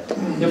like that.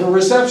 If a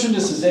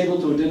receptionist is able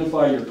to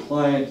identify your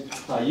client,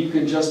 you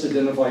can just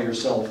identify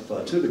yourself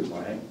to the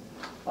client.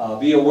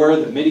 Be aware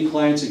that many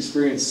clients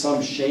experience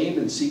some shame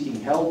in seeking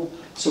help,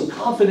 so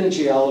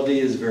confidentiality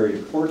is very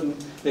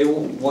important. They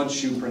won't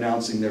want you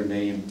pronouncing their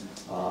name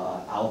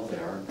out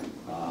there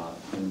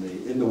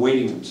in the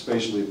waiting room,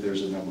 especially if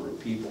there's a number of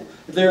people.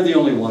 If they're the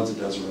only ones, it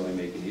doesn't really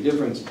make any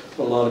difference,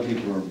 but a lot of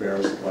people are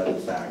embarrassed by the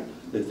fact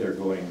that they're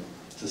going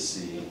to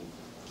see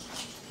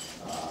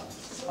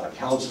a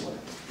counselor.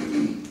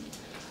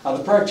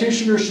 The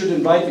practitioner should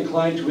invite the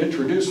client to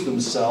introduce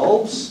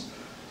themselves.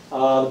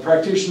 The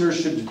practitioner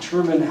should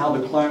determine how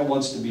the client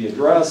wants to be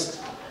addressed.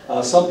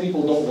 Some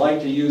people don't like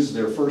to use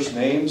their first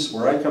names.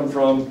 Where I come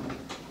from,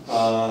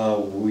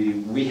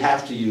 we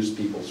have to use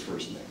people's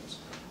first names.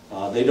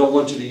 They don't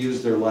want you to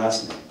use their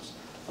last names.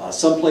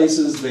 Some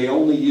places, they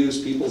only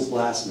use people's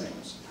last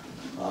names.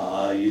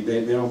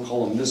 They don't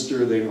call them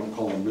Mr., they don't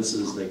call them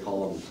Mrs., they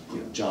call them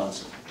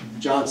Johnson.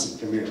 Johnson,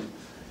 come here.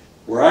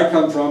 Where I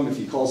come from, if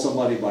you call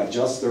somebody by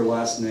just their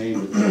last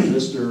name,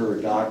 Mr.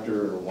 or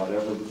Doctor or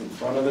whatever in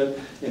front of it,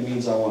 it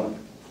means I want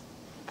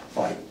to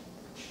fight.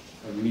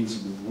 It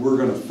means we're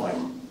going to fight.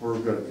 We're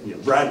going to,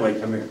 Bradway,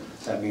 come here.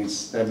 That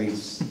means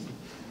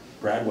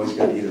Bradway's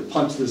got to either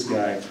punch this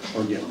guy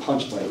or get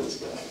punched by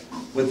this guy.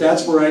 But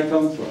that's where I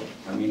come from.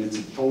 I mean, it's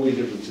a totally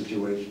different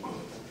situation.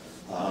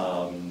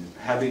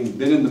 Having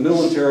been in the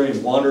military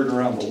and wandered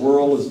around the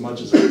world as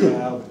much as I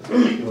have,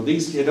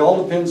 it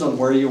all depends on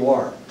where you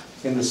are.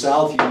 In the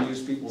South, you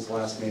use people's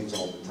last names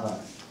all the time.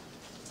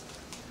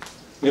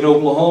 In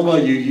Oklahoma,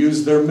 you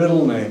use their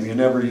middle name.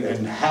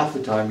 And half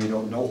the time you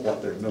don't know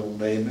what their middle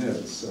name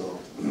is. So,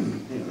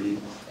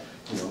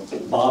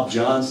 Bob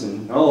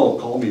Johnson, oh,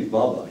 call me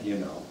Bubba,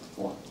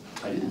 Well,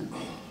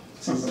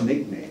 it's his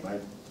nickname.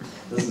 It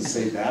doesn't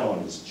say that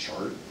on his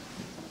chart.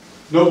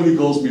 Nobody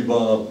calls me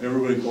Bob.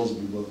 Everybody calls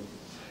me Bob.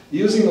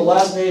 Using the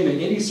last name in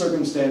any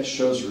circumstance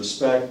shows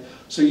respect.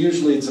 So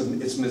usually it's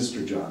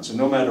Mr. Johnson.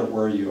 No matter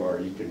where you are,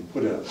 you can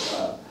put a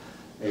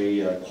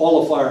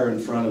qualifier in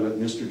front of it,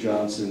 Mr.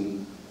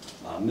 Johnson,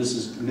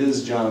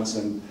 Ms.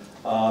 Johnson.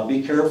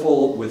 Be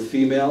careful with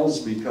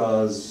females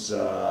because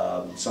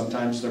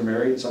sometimes they're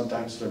married,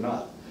 sometimes they're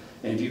not.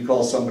 And if you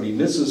call somebody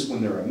Mrs.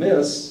 when they're a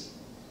Miss,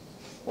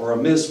 or a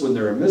Miss when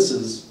they're a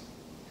Mrs.,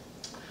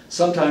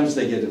 sometimes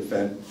they get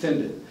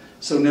offended.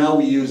 So now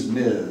we use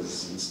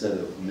Ms. instead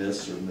of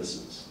Miss or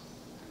Mrs.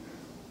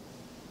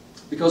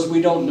 Because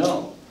we don't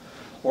know.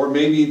 Or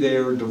maybe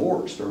they're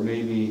divorced, or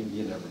maybe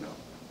you never know.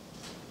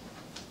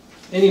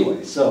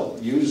 Anyway, so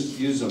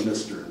use a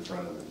Mr. in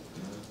front of it.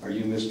 Are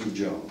you Mr.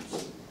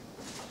 Jones?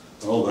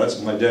 Oh, that's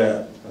my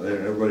dad.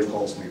 Everybody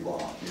calls me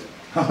Bob.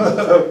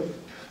 Yeah.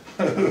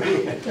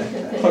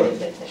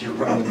 You're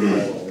running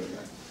the all the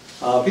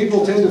time.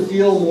 People tend to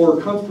feel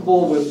more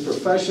comfortable with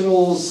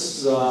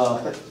professionals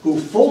who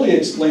fully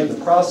explain the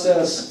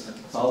process,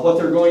 what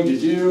they're going to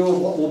do,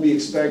 what will be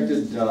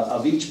expected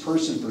of each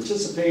person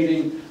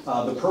participating,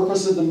 the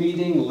purpose of the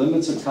meeting,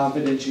 limits of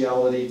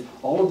confidentiality.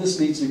 All of this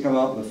needs to come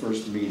out in the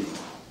first meeting.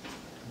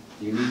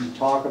 You need to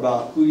talk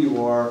about who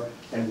you are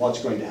and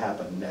what's going to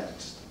happen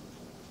next.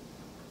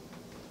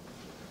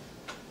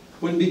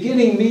 When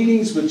beginning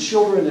meetings with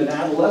children and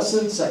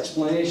adolescents,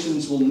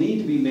 explanations will need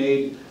to be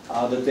made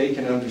that they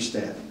can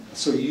understand.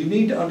 So you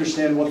need to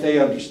understand what they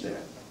understand.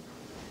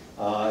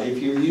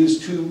 If you use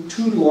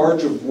too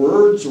large of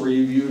words or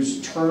you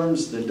use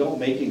terms that don't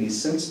make any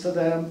sense to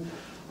them,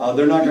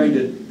 they're not going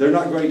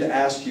to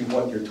ask you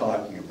what you're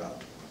talking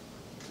about.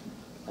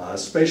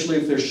 Especially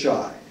if they're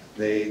shy.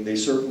 They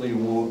certainly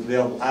will,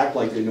 they'll act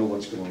like they know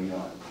what's going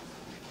on.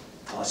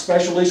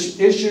 Special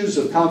issues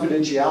of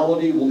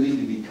confidentiality will need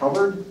to be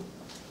covered.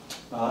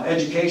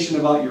 Education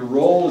about your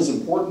role is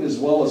important as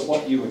well as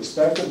what you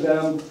expect of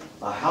them.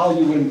 How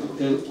you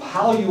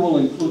will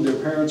include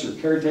their parents or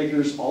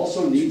caretakers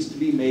also needs to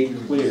be made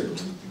clear.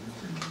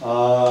 A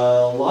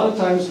lot of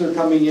times they're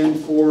coming in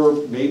for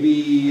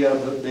maybe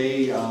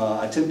they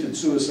attempted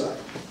suicide,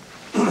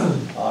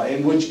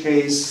 in which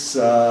case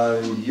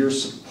you're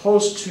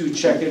supposed to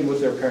check in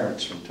with their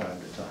parents from time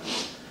to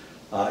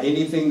time.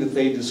 Anything that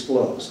they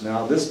disclose.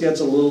 Now this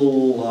gets a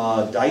little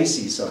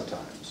dicey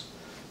sometimes,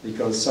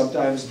 because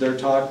sometimes they're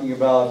talking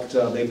about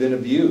they've been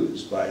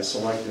abused by a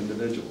select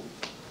individual.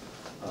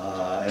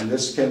 And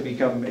this can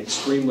become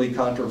extremely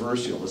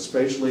controversial,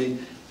 especially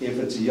if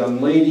it's a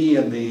young lady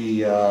and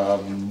the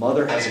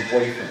mother has a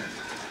boyfriend.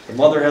 The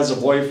mother has a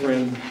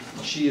boyfriend,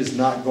 she is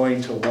not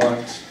going to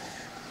want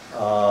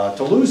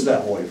to lose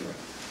that boyfriend.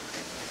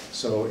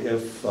 So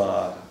if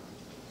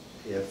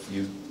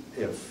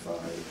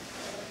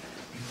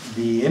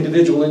the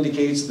individual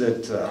indicates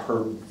that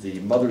the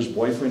mother's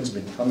boyfriend's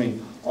been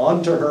coming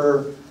on to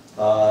her,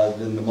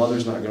 then the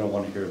mother's not going to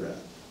want to hear that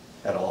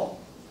at all,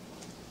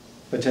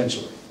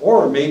 potentially.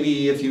 Or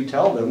maybe if you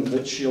tell them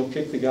that she'll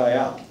kick the guy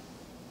out,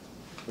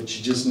 but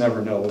you just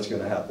never know what's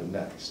going to happen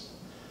next.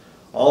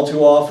 All too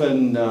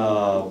often,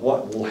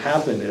 what will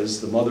happen is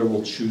the mother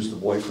will choose the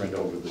boyfriend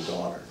over the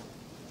daughter.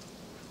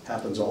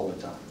 Happens all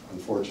the time,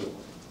 unfortunately.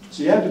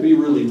 So you have to be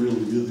really,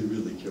 really, really,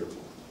 really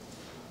careful.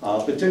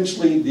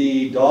 Potentially,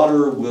 the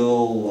daughter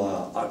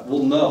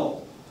will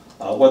know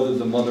whether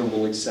the mother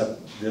will accept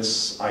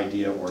this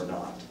idea or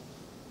not.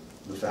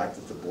 The fact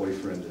that the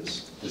boyfriend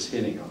is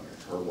hitting on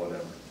her or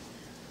whatever,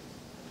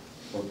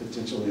 or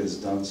potentially has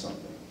done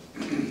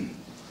something.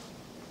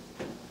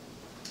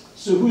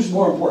 So who's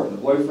more important,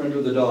 the boyfriend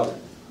or the daughter?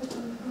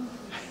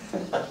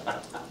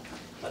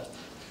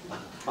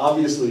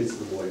 Obviously, it's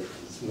the boyfriend.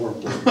 It's more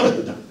important than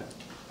the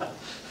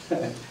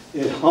daughter.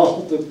 It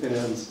all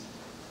depends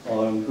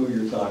on who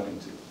you're talking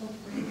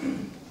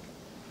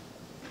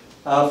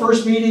to.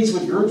 First meetings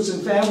with groups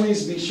and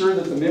families, be sure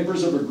that the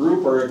members of a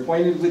group are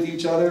acquainted with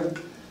each other.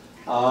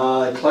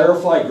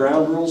 Clarify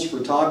ground rules for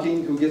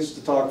talking, who gets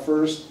to talk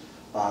first.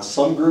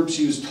 Some groups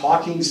use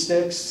talking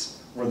sticks,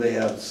 where they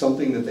have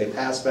something that they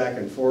pass back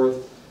and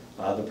forth.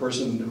 The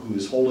person who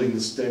is holding the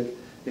stick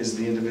is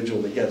the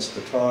individual that gets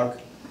to talk.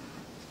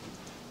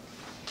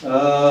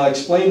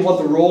 Explain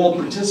what the role of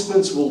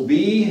participants will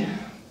be.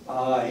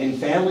 In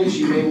families,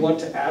 you may want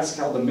to ask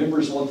how the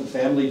members want the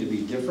family to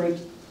be different.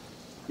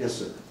 Yes,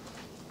 sir.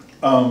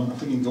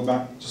 If we can go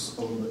back just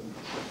a little bit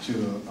to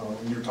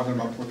when you were talking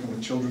about working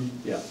with children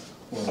Yeah.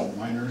 or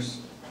minors.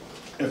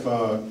 If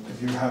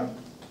you have,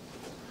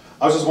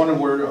 I was just wondering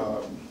where,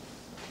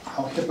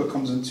 how HIPAA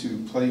comes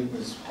into play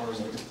as far as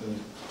like if the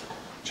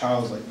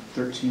child is like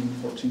 13,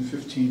 14,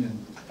 15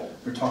 and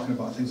they're talking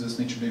about things of this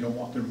nature, they don't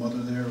want their mother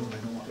there or they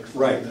don't want their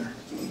father Right. there.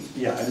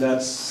 Yeah, and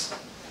that's,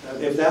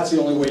 if that's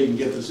the only way you can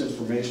get this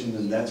information,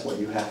 then that's what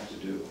you have to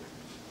do.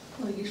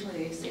 Well,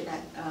 usually they say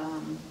that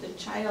the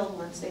child,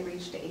 once they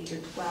reach the age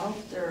of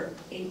 12, they're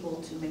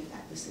able to make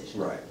that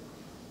decision. Right.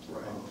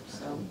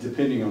 So,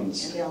 Depending on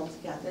the, and they'll,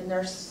 yeah, the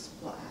nurse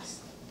will ask,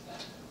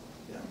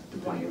 yeah, do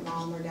you want your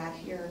mom or dad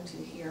here to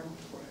hear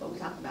what we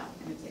talk about?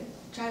 And if the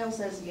child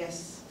says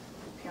yes,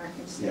 the parent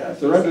can stay. yeah, if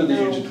they're under the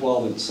No. age of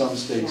 12, in some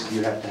states, Yeah.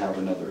 you have to have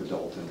another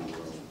adult in the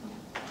room.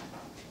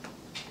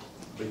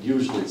 But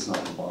usually it's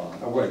not the mom,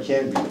 or it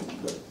can be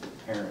the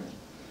parent.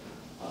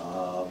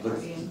 But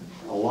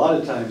a lot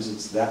of times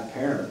it's that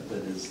parent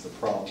that is the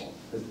problem.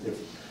 If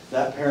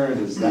that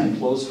parent is that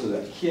close to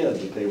that kid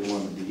that they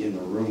want to be in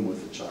the room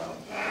with the child,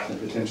 then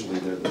potentially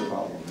they're the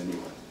problem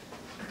anyway.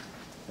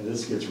 And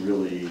this gets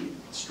really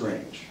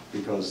strange,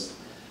 because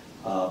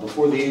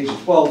before the age of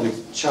 12,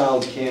 the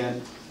child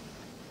can't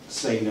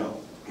say no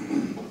to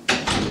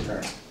the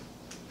parent,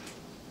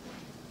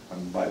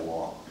 by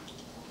law.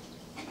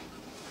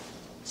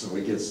 So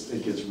it gets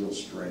real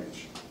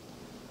strange.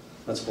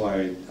 That's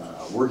why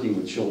working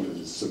with children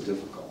is so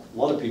difficult. A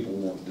lot of people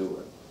won't do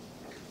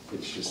it.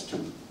 It's just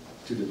too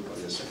difficult.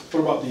 Yes, sir.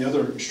 What about the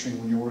other extreme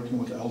when you're working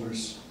with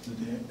elders,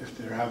 if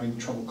they're having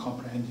trouble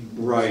comprehending?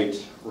 Right.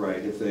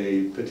 If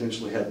they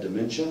potentially have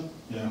dementia.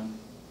 Yeah.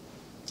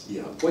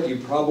 Yeah, what you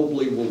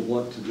probably will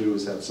want to do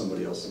is have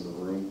somebody else in the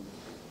room.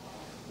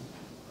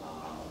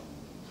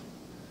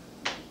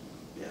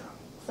 Yeah.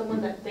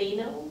 Someone that they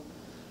know?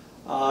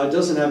 It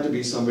doesn't have to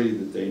be somebody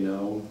that they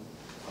know.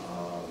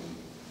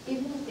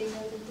 Even if they know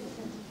that they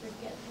tend to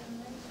forget them,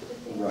 right?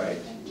 If they know Right.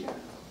 dementia.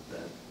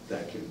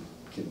 That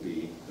can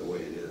be the way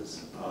it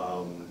is.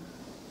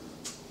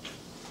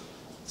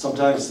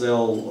 Sometimes the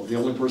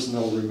only person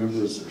they'll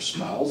remember is their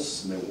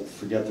spouse, and they will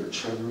forget their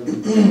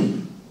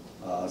children.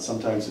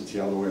 Sometimes it's the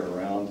other way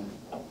around.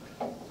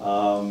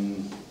 Have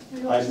you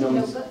I've watched The known.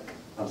 Notebook?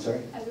 I'm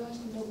sorry? Have you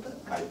watched The Notebook?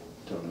 I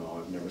don't know,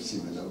 I've never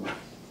seen the Notebook.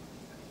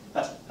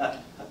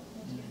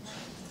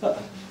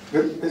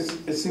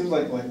 It seems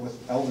like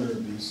with elder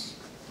abuse,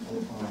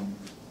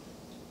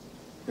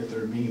 if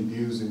they're being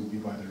abused, it would be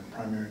by their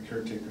primary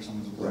caretaker,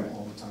 someone's with them Right.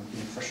 all the time,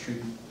 being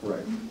frustrated.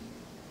 Right.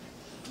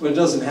 But it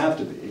doesn't have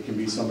to be. It can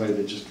be somebody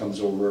that just comes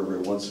over every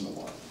once in a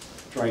while,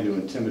 trying to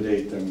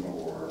intimidate them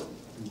or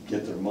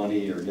get their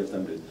money or get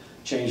them to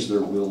change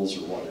their wills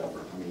or whatever.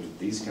 I mean,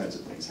 these kinds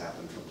of things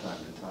happen from time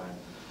to time.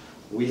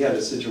 We had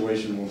a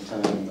situation one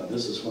time,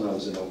 this is when I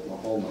was in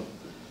Oklahoma.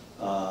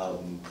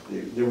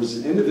 There was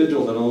an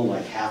individual that owned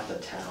like half the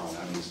town.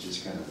 I mean, it's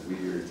just kind of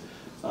weird.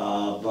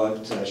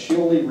 But she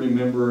only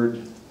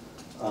remembered,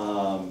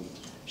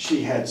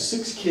 she had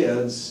 6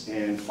 kids,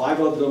 and 5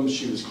 of them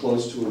she was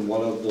close to, and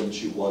 1 of them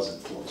she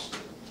wasn't close to.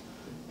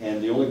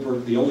 And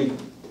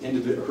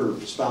her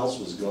spouse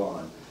was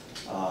gone.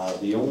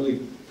 The only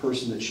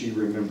person that she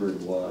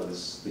remembered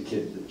was the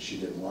kid that she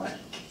didn't like.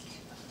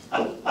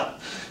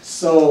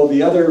 So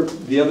the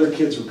other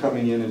kids were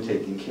coming in and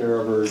taking care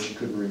of her. She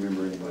couldn't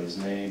remember anybody's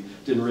name,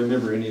 didn't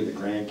remember any of the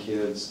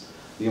grandkids.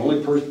 The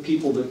only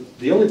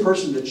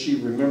person that she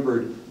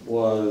remembered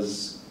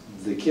was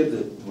the kid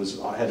that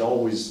had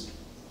always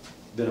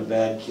been a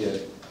bad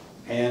kid,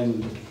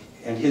 and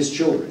his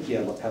children. He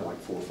had like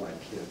 4 or 5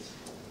 kids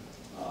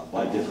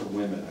by different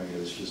women. I mean, it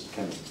was just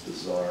kind of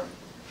bizarre.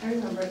 I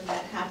remember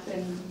that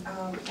happened,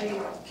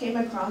 I came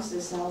across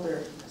this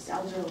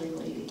elderly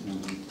lady,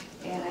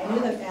 and I knew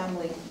the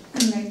family,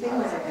 and I think it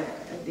was like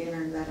a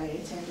dinner that I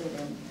attended,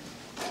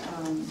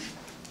 and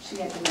she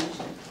had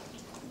dementia.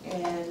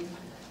 And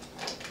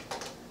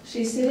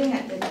she's sitting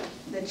at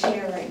the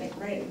chair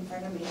right in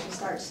front of me. She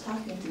starts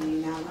talking to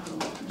me now,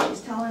 and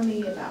she's telling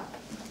me about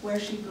where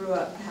she grew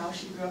up, how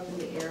she grew up in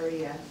the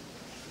area,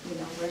 you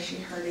know, where she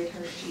herded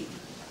her sheep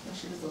when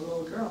she was a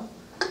little girl.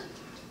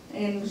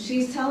 And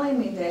she's telling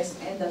me this,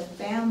 and the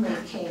family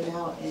came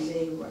out and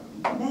they were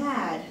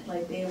mad.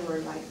 Like, they were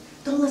like,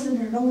 don't listen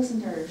to her, don't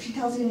listen to her. If she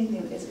tells you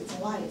anything, it's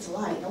a lie,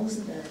 don't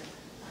listen to her.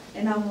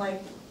 And I'm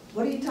like,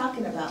 what are you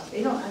talking about?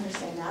 They don't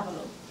understand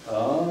Navajo.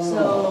 Oh.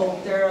 So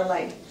they're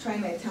like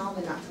trying to tell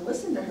me not to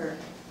listen to her.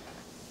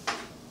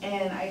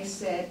 And I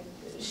said,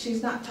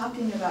 she's not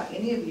talking about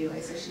any of you. I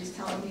said, she's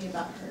telling me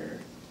about her.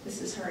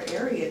 This is her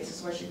area, this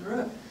is where she grew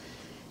up.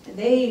 And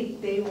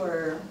they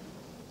were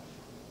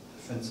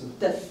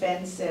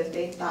defensive.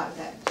 They thought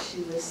that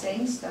she was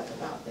saying stuff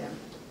about them.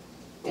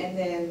 And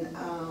then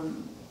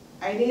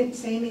I didn't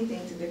say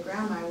anything to the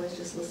grandma, I was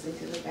just listening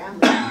to the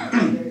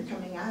family, they were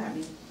coming out at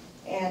me.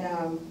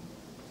 And,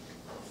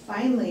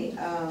 finally,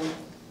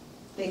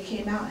 they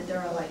came out and they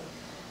were like,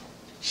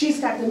 she's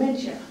got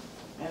dementia.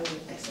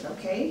 I said,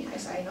 okay, I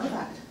said, I know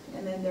that.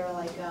 And then they were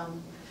like,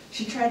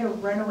 she tried to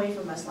run away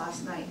from us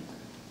last night.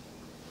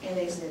 And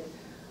they said,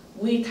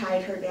 we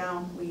tied her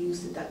down, we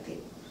used the duct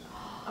tape.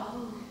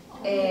 Oh.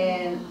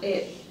 And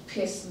it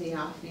pissed me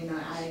off, you know,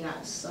 I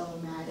got so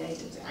mad.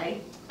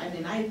 I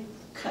mean, I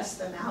cussed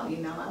them out, you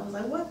know, I was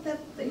like, what the,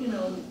 you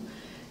know,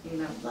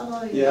 blah,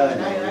 blah, you Yeah,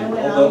 know, I and I know.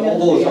 went All out.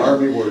 those yeah.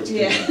 army words.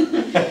 Yeah.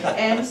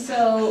 And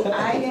so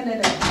I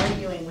ended up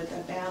arguing with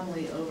the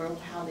family over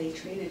how they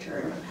treated her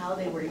and how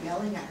they were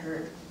yelling at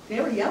her.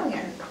 They were yelling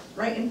at her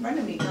right in front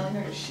of me, telling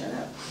her to shut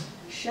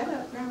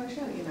up, grandma,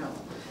 shut up, you know.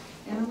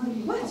 And I'm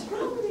like, what's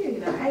wrong with you? You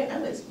know, I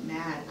was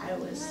mad. I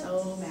was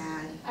so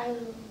mad.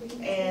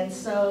 And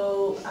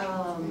so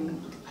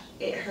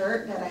it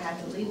hurt that I had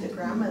to leave the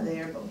grandma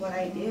there, but what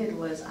I did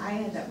was I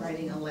ended up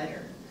writing a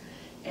letter.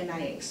 And I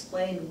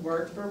explained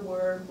word for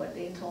word what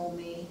they told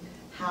me,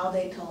 how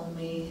they told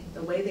me,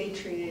 the way they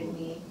treated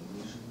me.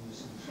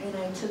 And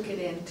I took it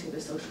into the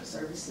social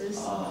services.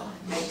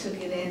 I took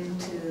it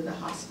into the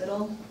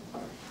hospital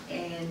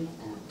and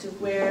to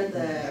where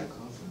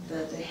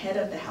the head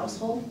of the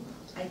household,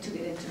 I took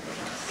it into the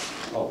house.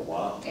 Oh,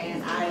 wow.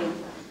 And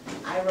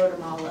I wrote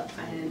them all up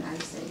and I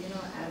said, you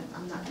know,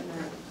 I'm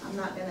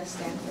not gonna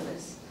stand for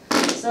this.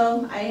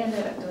 So I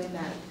ended up doing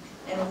that.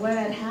 And what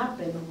had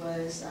happened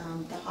was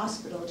the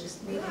hospital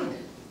just needed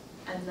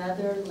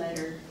another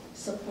letter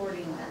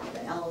supporting that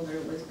the elder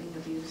was being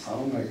abused.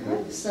 Oh, my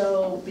goodness.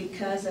 So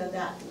because of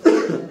that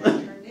letter that I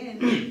turned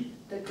in,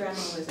 the grandma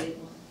was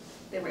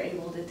they were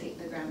able to take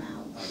the grandma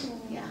out.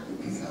 Yeah,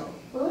 so.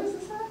 Where was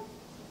this at?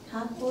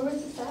 Huh? Where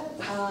was this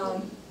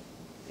at?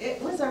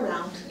 It was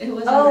around. It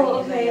was Oh,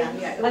 around. okay.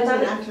 Yeah, it I was thought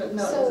an it- actual, no, it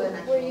was an So,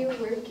 actual. were you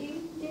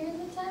working during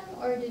the time,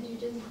 or did you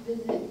just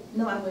visit?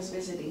 No, I was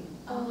visiting.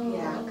 Oh,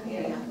 Yeah,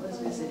 okay. yeah, I was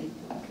visiting.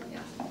 Yeah,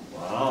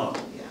 Wow.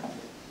 yeah.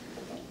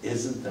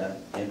 Isn't that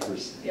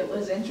interesting? It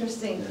was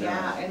interesting,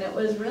 Yeah. yeah, and it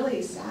was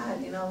really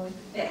sad, you know,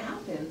 it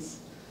happens,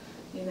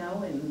 you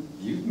know, and,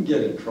 You can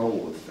get in trouble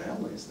with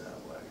families that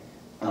way.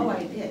 oh, I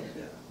mean, did,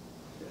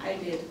 Yeah. I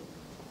did.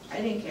 I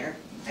didn't care.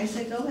 I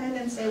said, go ahead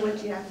and say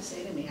what you have to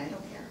say to me, I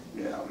don't care.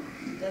 Yeah,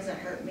 It doesn't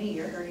hurt me,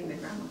 you're hurting the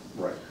grandma.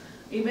 right.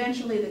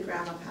 Eventually, the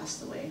grandma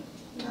passed away,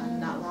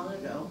 not long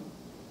ago.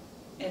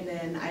 And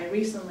then I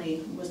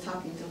recently was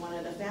talking to one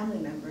of the family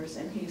members,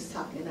 and he's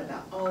talking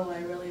about, oh, I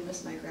really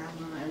miss my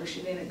grandma, I wish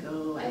she didn't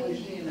go, I wish,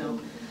 you know.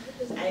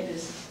 I had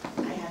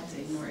to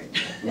ignore it.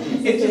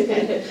 It just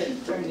kind of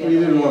turned Well, you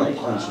didn't into wanna like,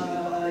 punch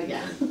it.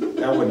 yeah,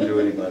 That wouldn't do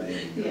anybody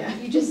any. yeah.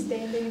 You just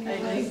standing I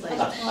there was like,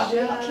 like, oh,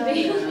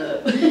 kidding.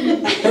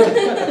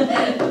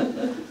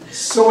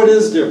 So it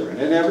is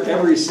different, and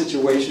every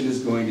situation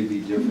is going to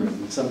be different.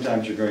 And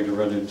sometimes you're going to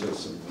run into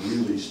some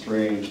really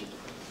strange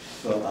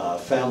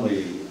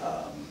family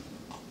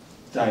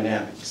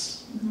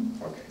dynamics.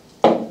 Okay.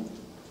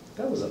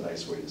 That was a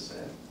nice way to say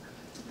it.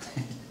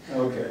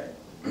 Okay.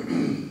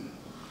 In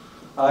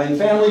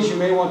families, you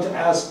may want to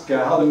ask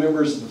how the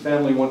members of the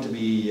family want to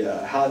be,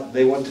 how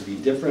they want to be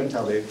different,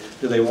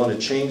 do they want to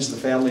change the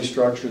family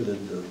structure,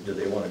 do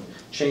they want to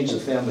change the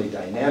family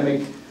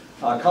dynamic?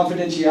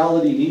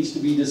 Confidentiality needs to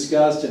be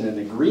discussed and an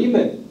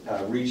agreement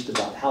reached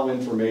about how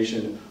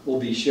information will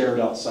be shared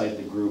outside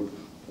the group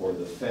or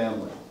the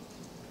family.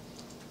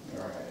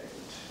 All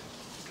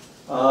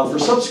right. For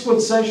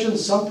subsequent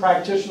sessions, some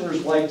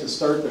practitioners like to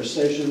start their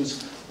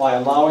sessions by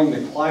allowing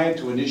the client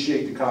to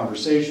initiate the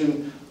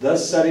conversation,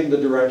 thus setting the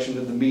direction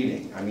of the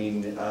meeting. I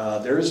mean,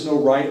 there is no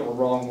right or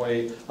wrong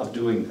way of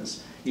doing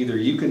this. Either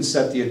you can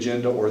set the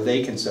agenda or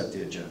they can set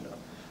the agenda.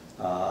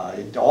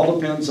 It all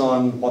depends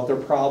on what their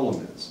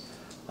problem is.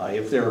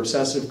 If they're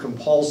obsessive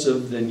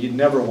compulsive, then you'd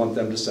never want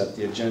them to set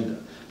the agenda.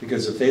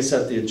 Because if they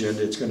set the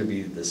agenda, it's going to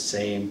be the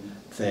same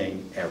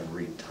thing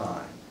every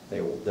time.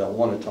 They'll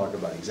want to talk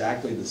about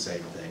exactly the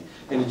same thing.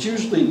 And it's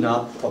usually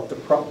not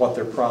what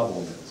their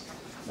problem is,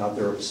 not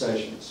their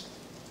obsessions.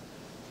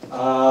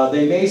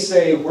 They may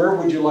say, where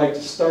would you like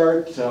to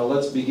start?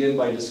 Let's begin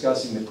by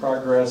discussing the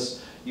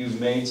progress you've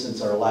made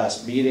since our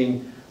last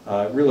meeting.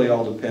 It really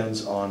all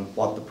depends on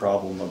what the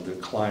problem of the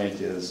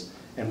client is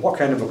and what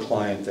kind of a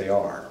client they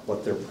are,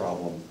 what their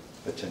problem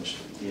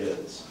potentially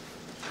is.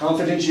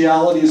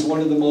 Confidentiality is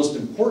one of the most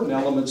important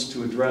elements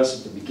to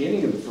address at the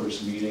beginning of the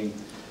first meeting.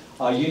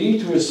 You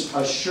need to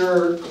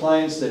assure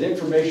clients that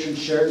information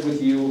shared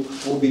with you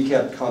will be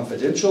kept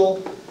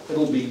confidential,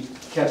 it'll be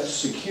kept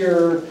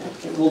secure,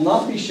 it will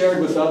not be shared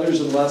with others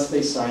unless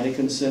they sign a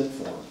consent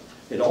form.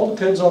 It all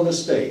depends on the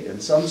state. In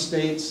some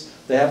states,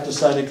 they have to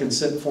sign a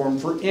consent form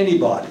for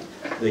anybody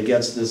that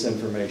gets this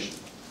information.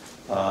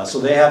 So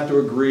they have to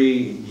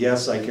agree,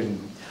 yes,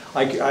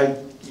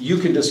 you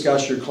can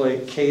discuss your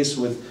case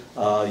with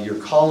your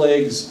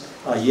colleagues.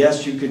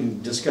 Yes, you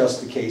can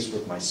discuss the case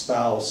with my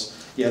spouse.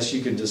 Yes,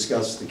 you can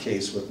discuss the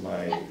case with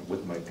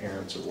my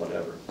parents or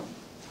whatever.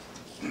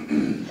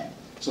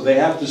 So they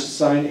have to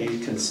sign a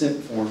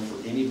consent form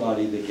for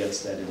anybody that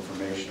gets that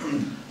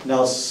information.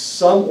 Now,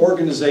 some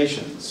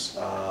organizations,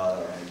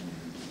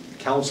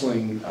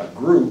 counseling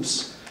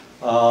groups,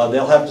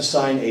 they'll have to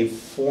sign a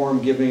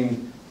form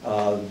giving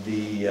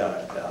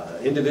the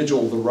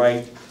individual the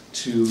right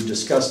to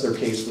discuss their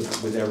case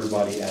with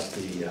everybody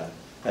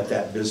at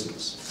that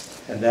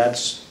business. And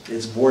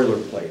it's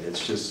boilerplate.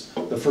 It's just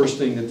the first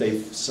thing that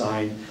they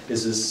sign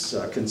is this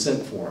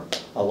consent form,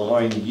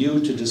 allowing you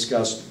to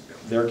discuss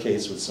their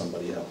case with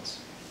somebody else.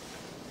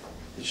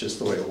 It's just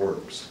the way it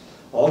works.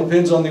 All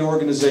depends on the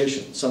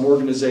organization. Some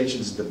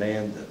organizations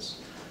demand this.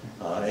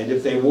 And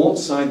if they won't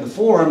sign the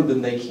form,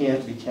 then they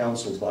can't be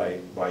counseled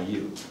by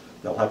you.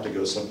 They'll have to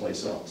go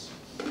someplace else.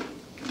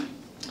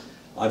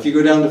 If you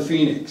go down to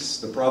Phoenix,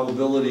 the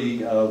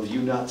probability of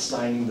you not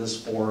signing this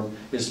form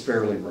is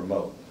fairly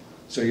remote.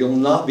 So you'll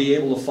not be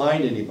able to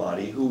find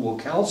anybody who will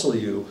counsel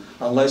you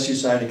unless you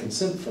sign a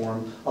consent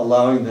form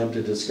allowing them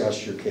to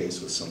discuss your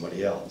case with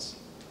somebody else.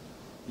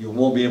 You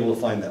won't be able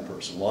to find that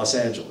person. Los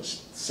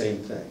Angeles, same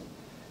thing.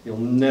 You'll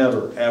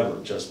never,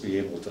 ever just be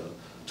able to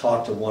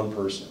talk to one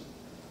person.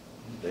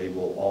 They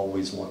will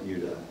always want you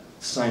to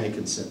sign a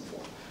consent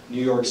form.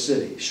 New York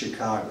City,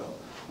 Chicago,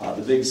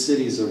 the big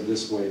cities are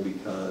this way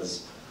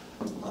because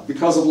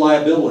of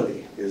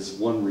liability is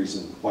one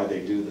reason why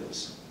they do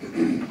this.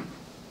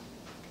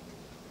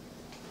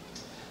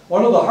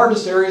 One of the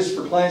hardest areas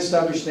for clients to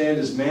understand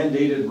is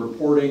mandated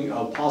reporting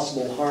of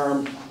possible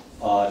harm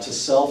to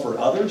self or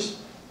others.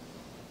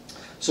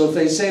 So if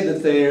they say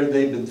that they've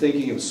been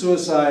thinking of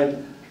suicide,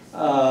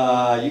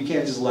 you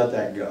can't just let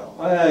that go.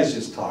 He's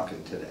just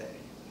talking today.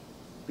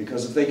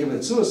 Because if they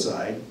commit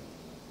suicide,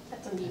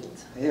 That's a mute.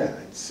 yeah,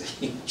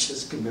 he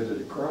just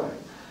committed a crime.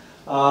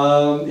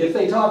 If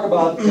they talk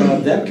about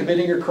them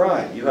committing a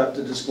crime, you have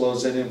to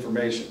disclose that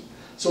information.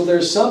 So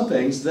there's some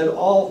things that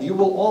you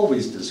will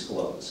always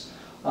disclose.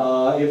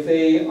 If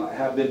they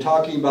have been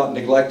talking about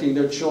neglecting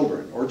their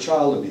children or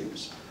child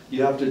abuse,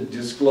 you have to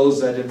disclose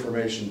that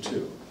information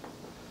too.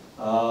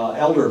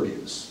 Elder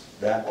abuse,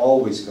 that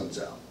always comes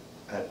out.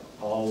 That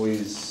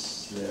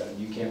always,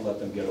 you can't let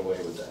them get away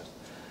with that.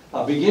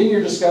 Begin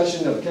your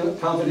discussion of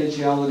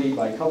confidentiality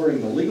by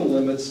covering the legal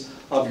limits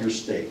of your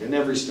state, and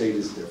every state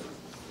is different.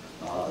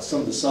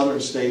 Some of the southern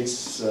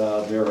states,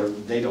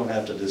 they don't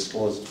have to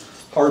disclose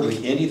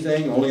hardly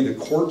anything, only the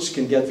courts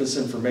can get this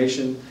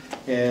information.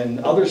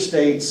 In other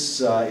states,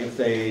 if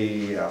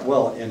they,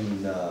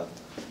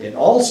 in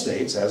all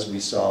states, as we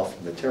saw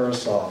from the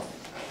Tarasoff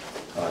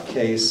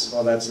case,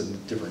 well, that's a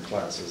different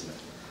class, isn't it?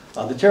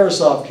 The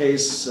Tarasoff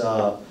case,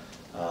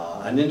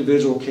 an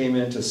individual came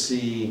in to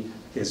see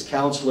his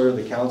counselor.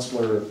 The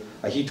counselor,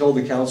 he told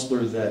the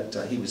counselor that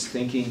he was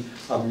thinking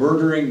of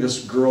murdering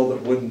this girl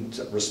that wouldn't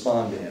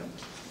respond to him.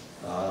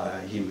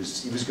 He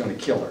was going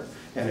to kill her.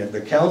 And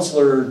the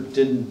counselor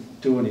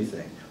didn't do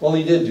anything. Well,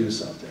 he did do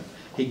something.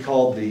 He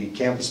called the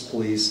campus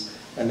police,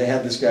 and they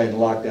had this guy in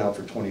lockdown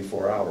for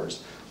 24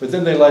 hours. But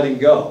then they let him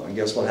go, and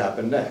guess what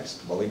happened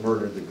next? Well, he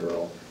murdered the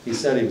girl. He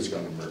said he was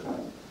going to murder her.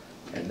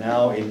 And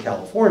now in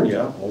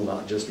California, well,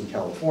 not just in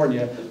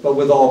California, but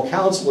with all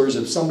counselors,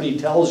 if somebody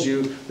tells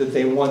you that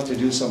they want to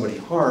do somebody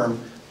harm,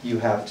 you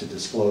have to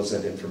disclose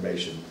that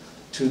information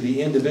to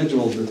the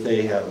individual that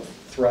they have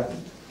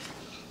threatened.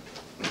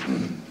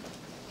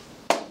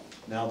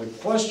 Now the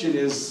question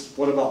is,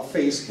 what about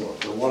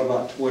Facebook, or what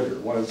about Twitter?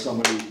 What if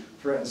somebody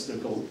threatens to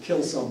go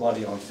kill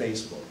somebody on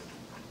Facebook,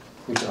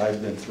 which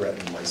I've been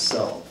threatened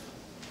myself?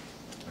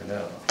 I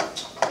know.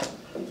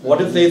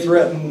 What if they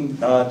threaten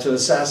to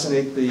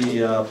assassinate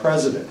the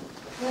president?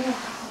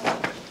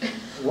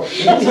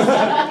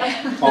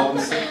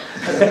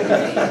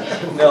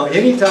 No,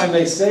 anytime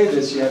they say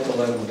this, you have to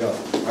let them go.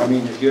 I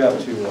mean, you have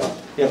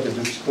to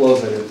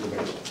disclose that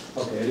information.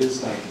 Okay, it is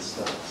time to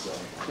stop. So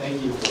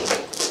thank you for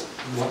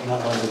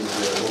not letting me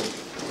go.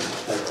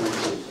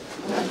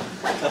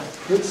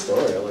 Good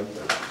story. I like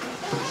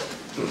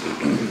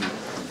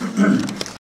that.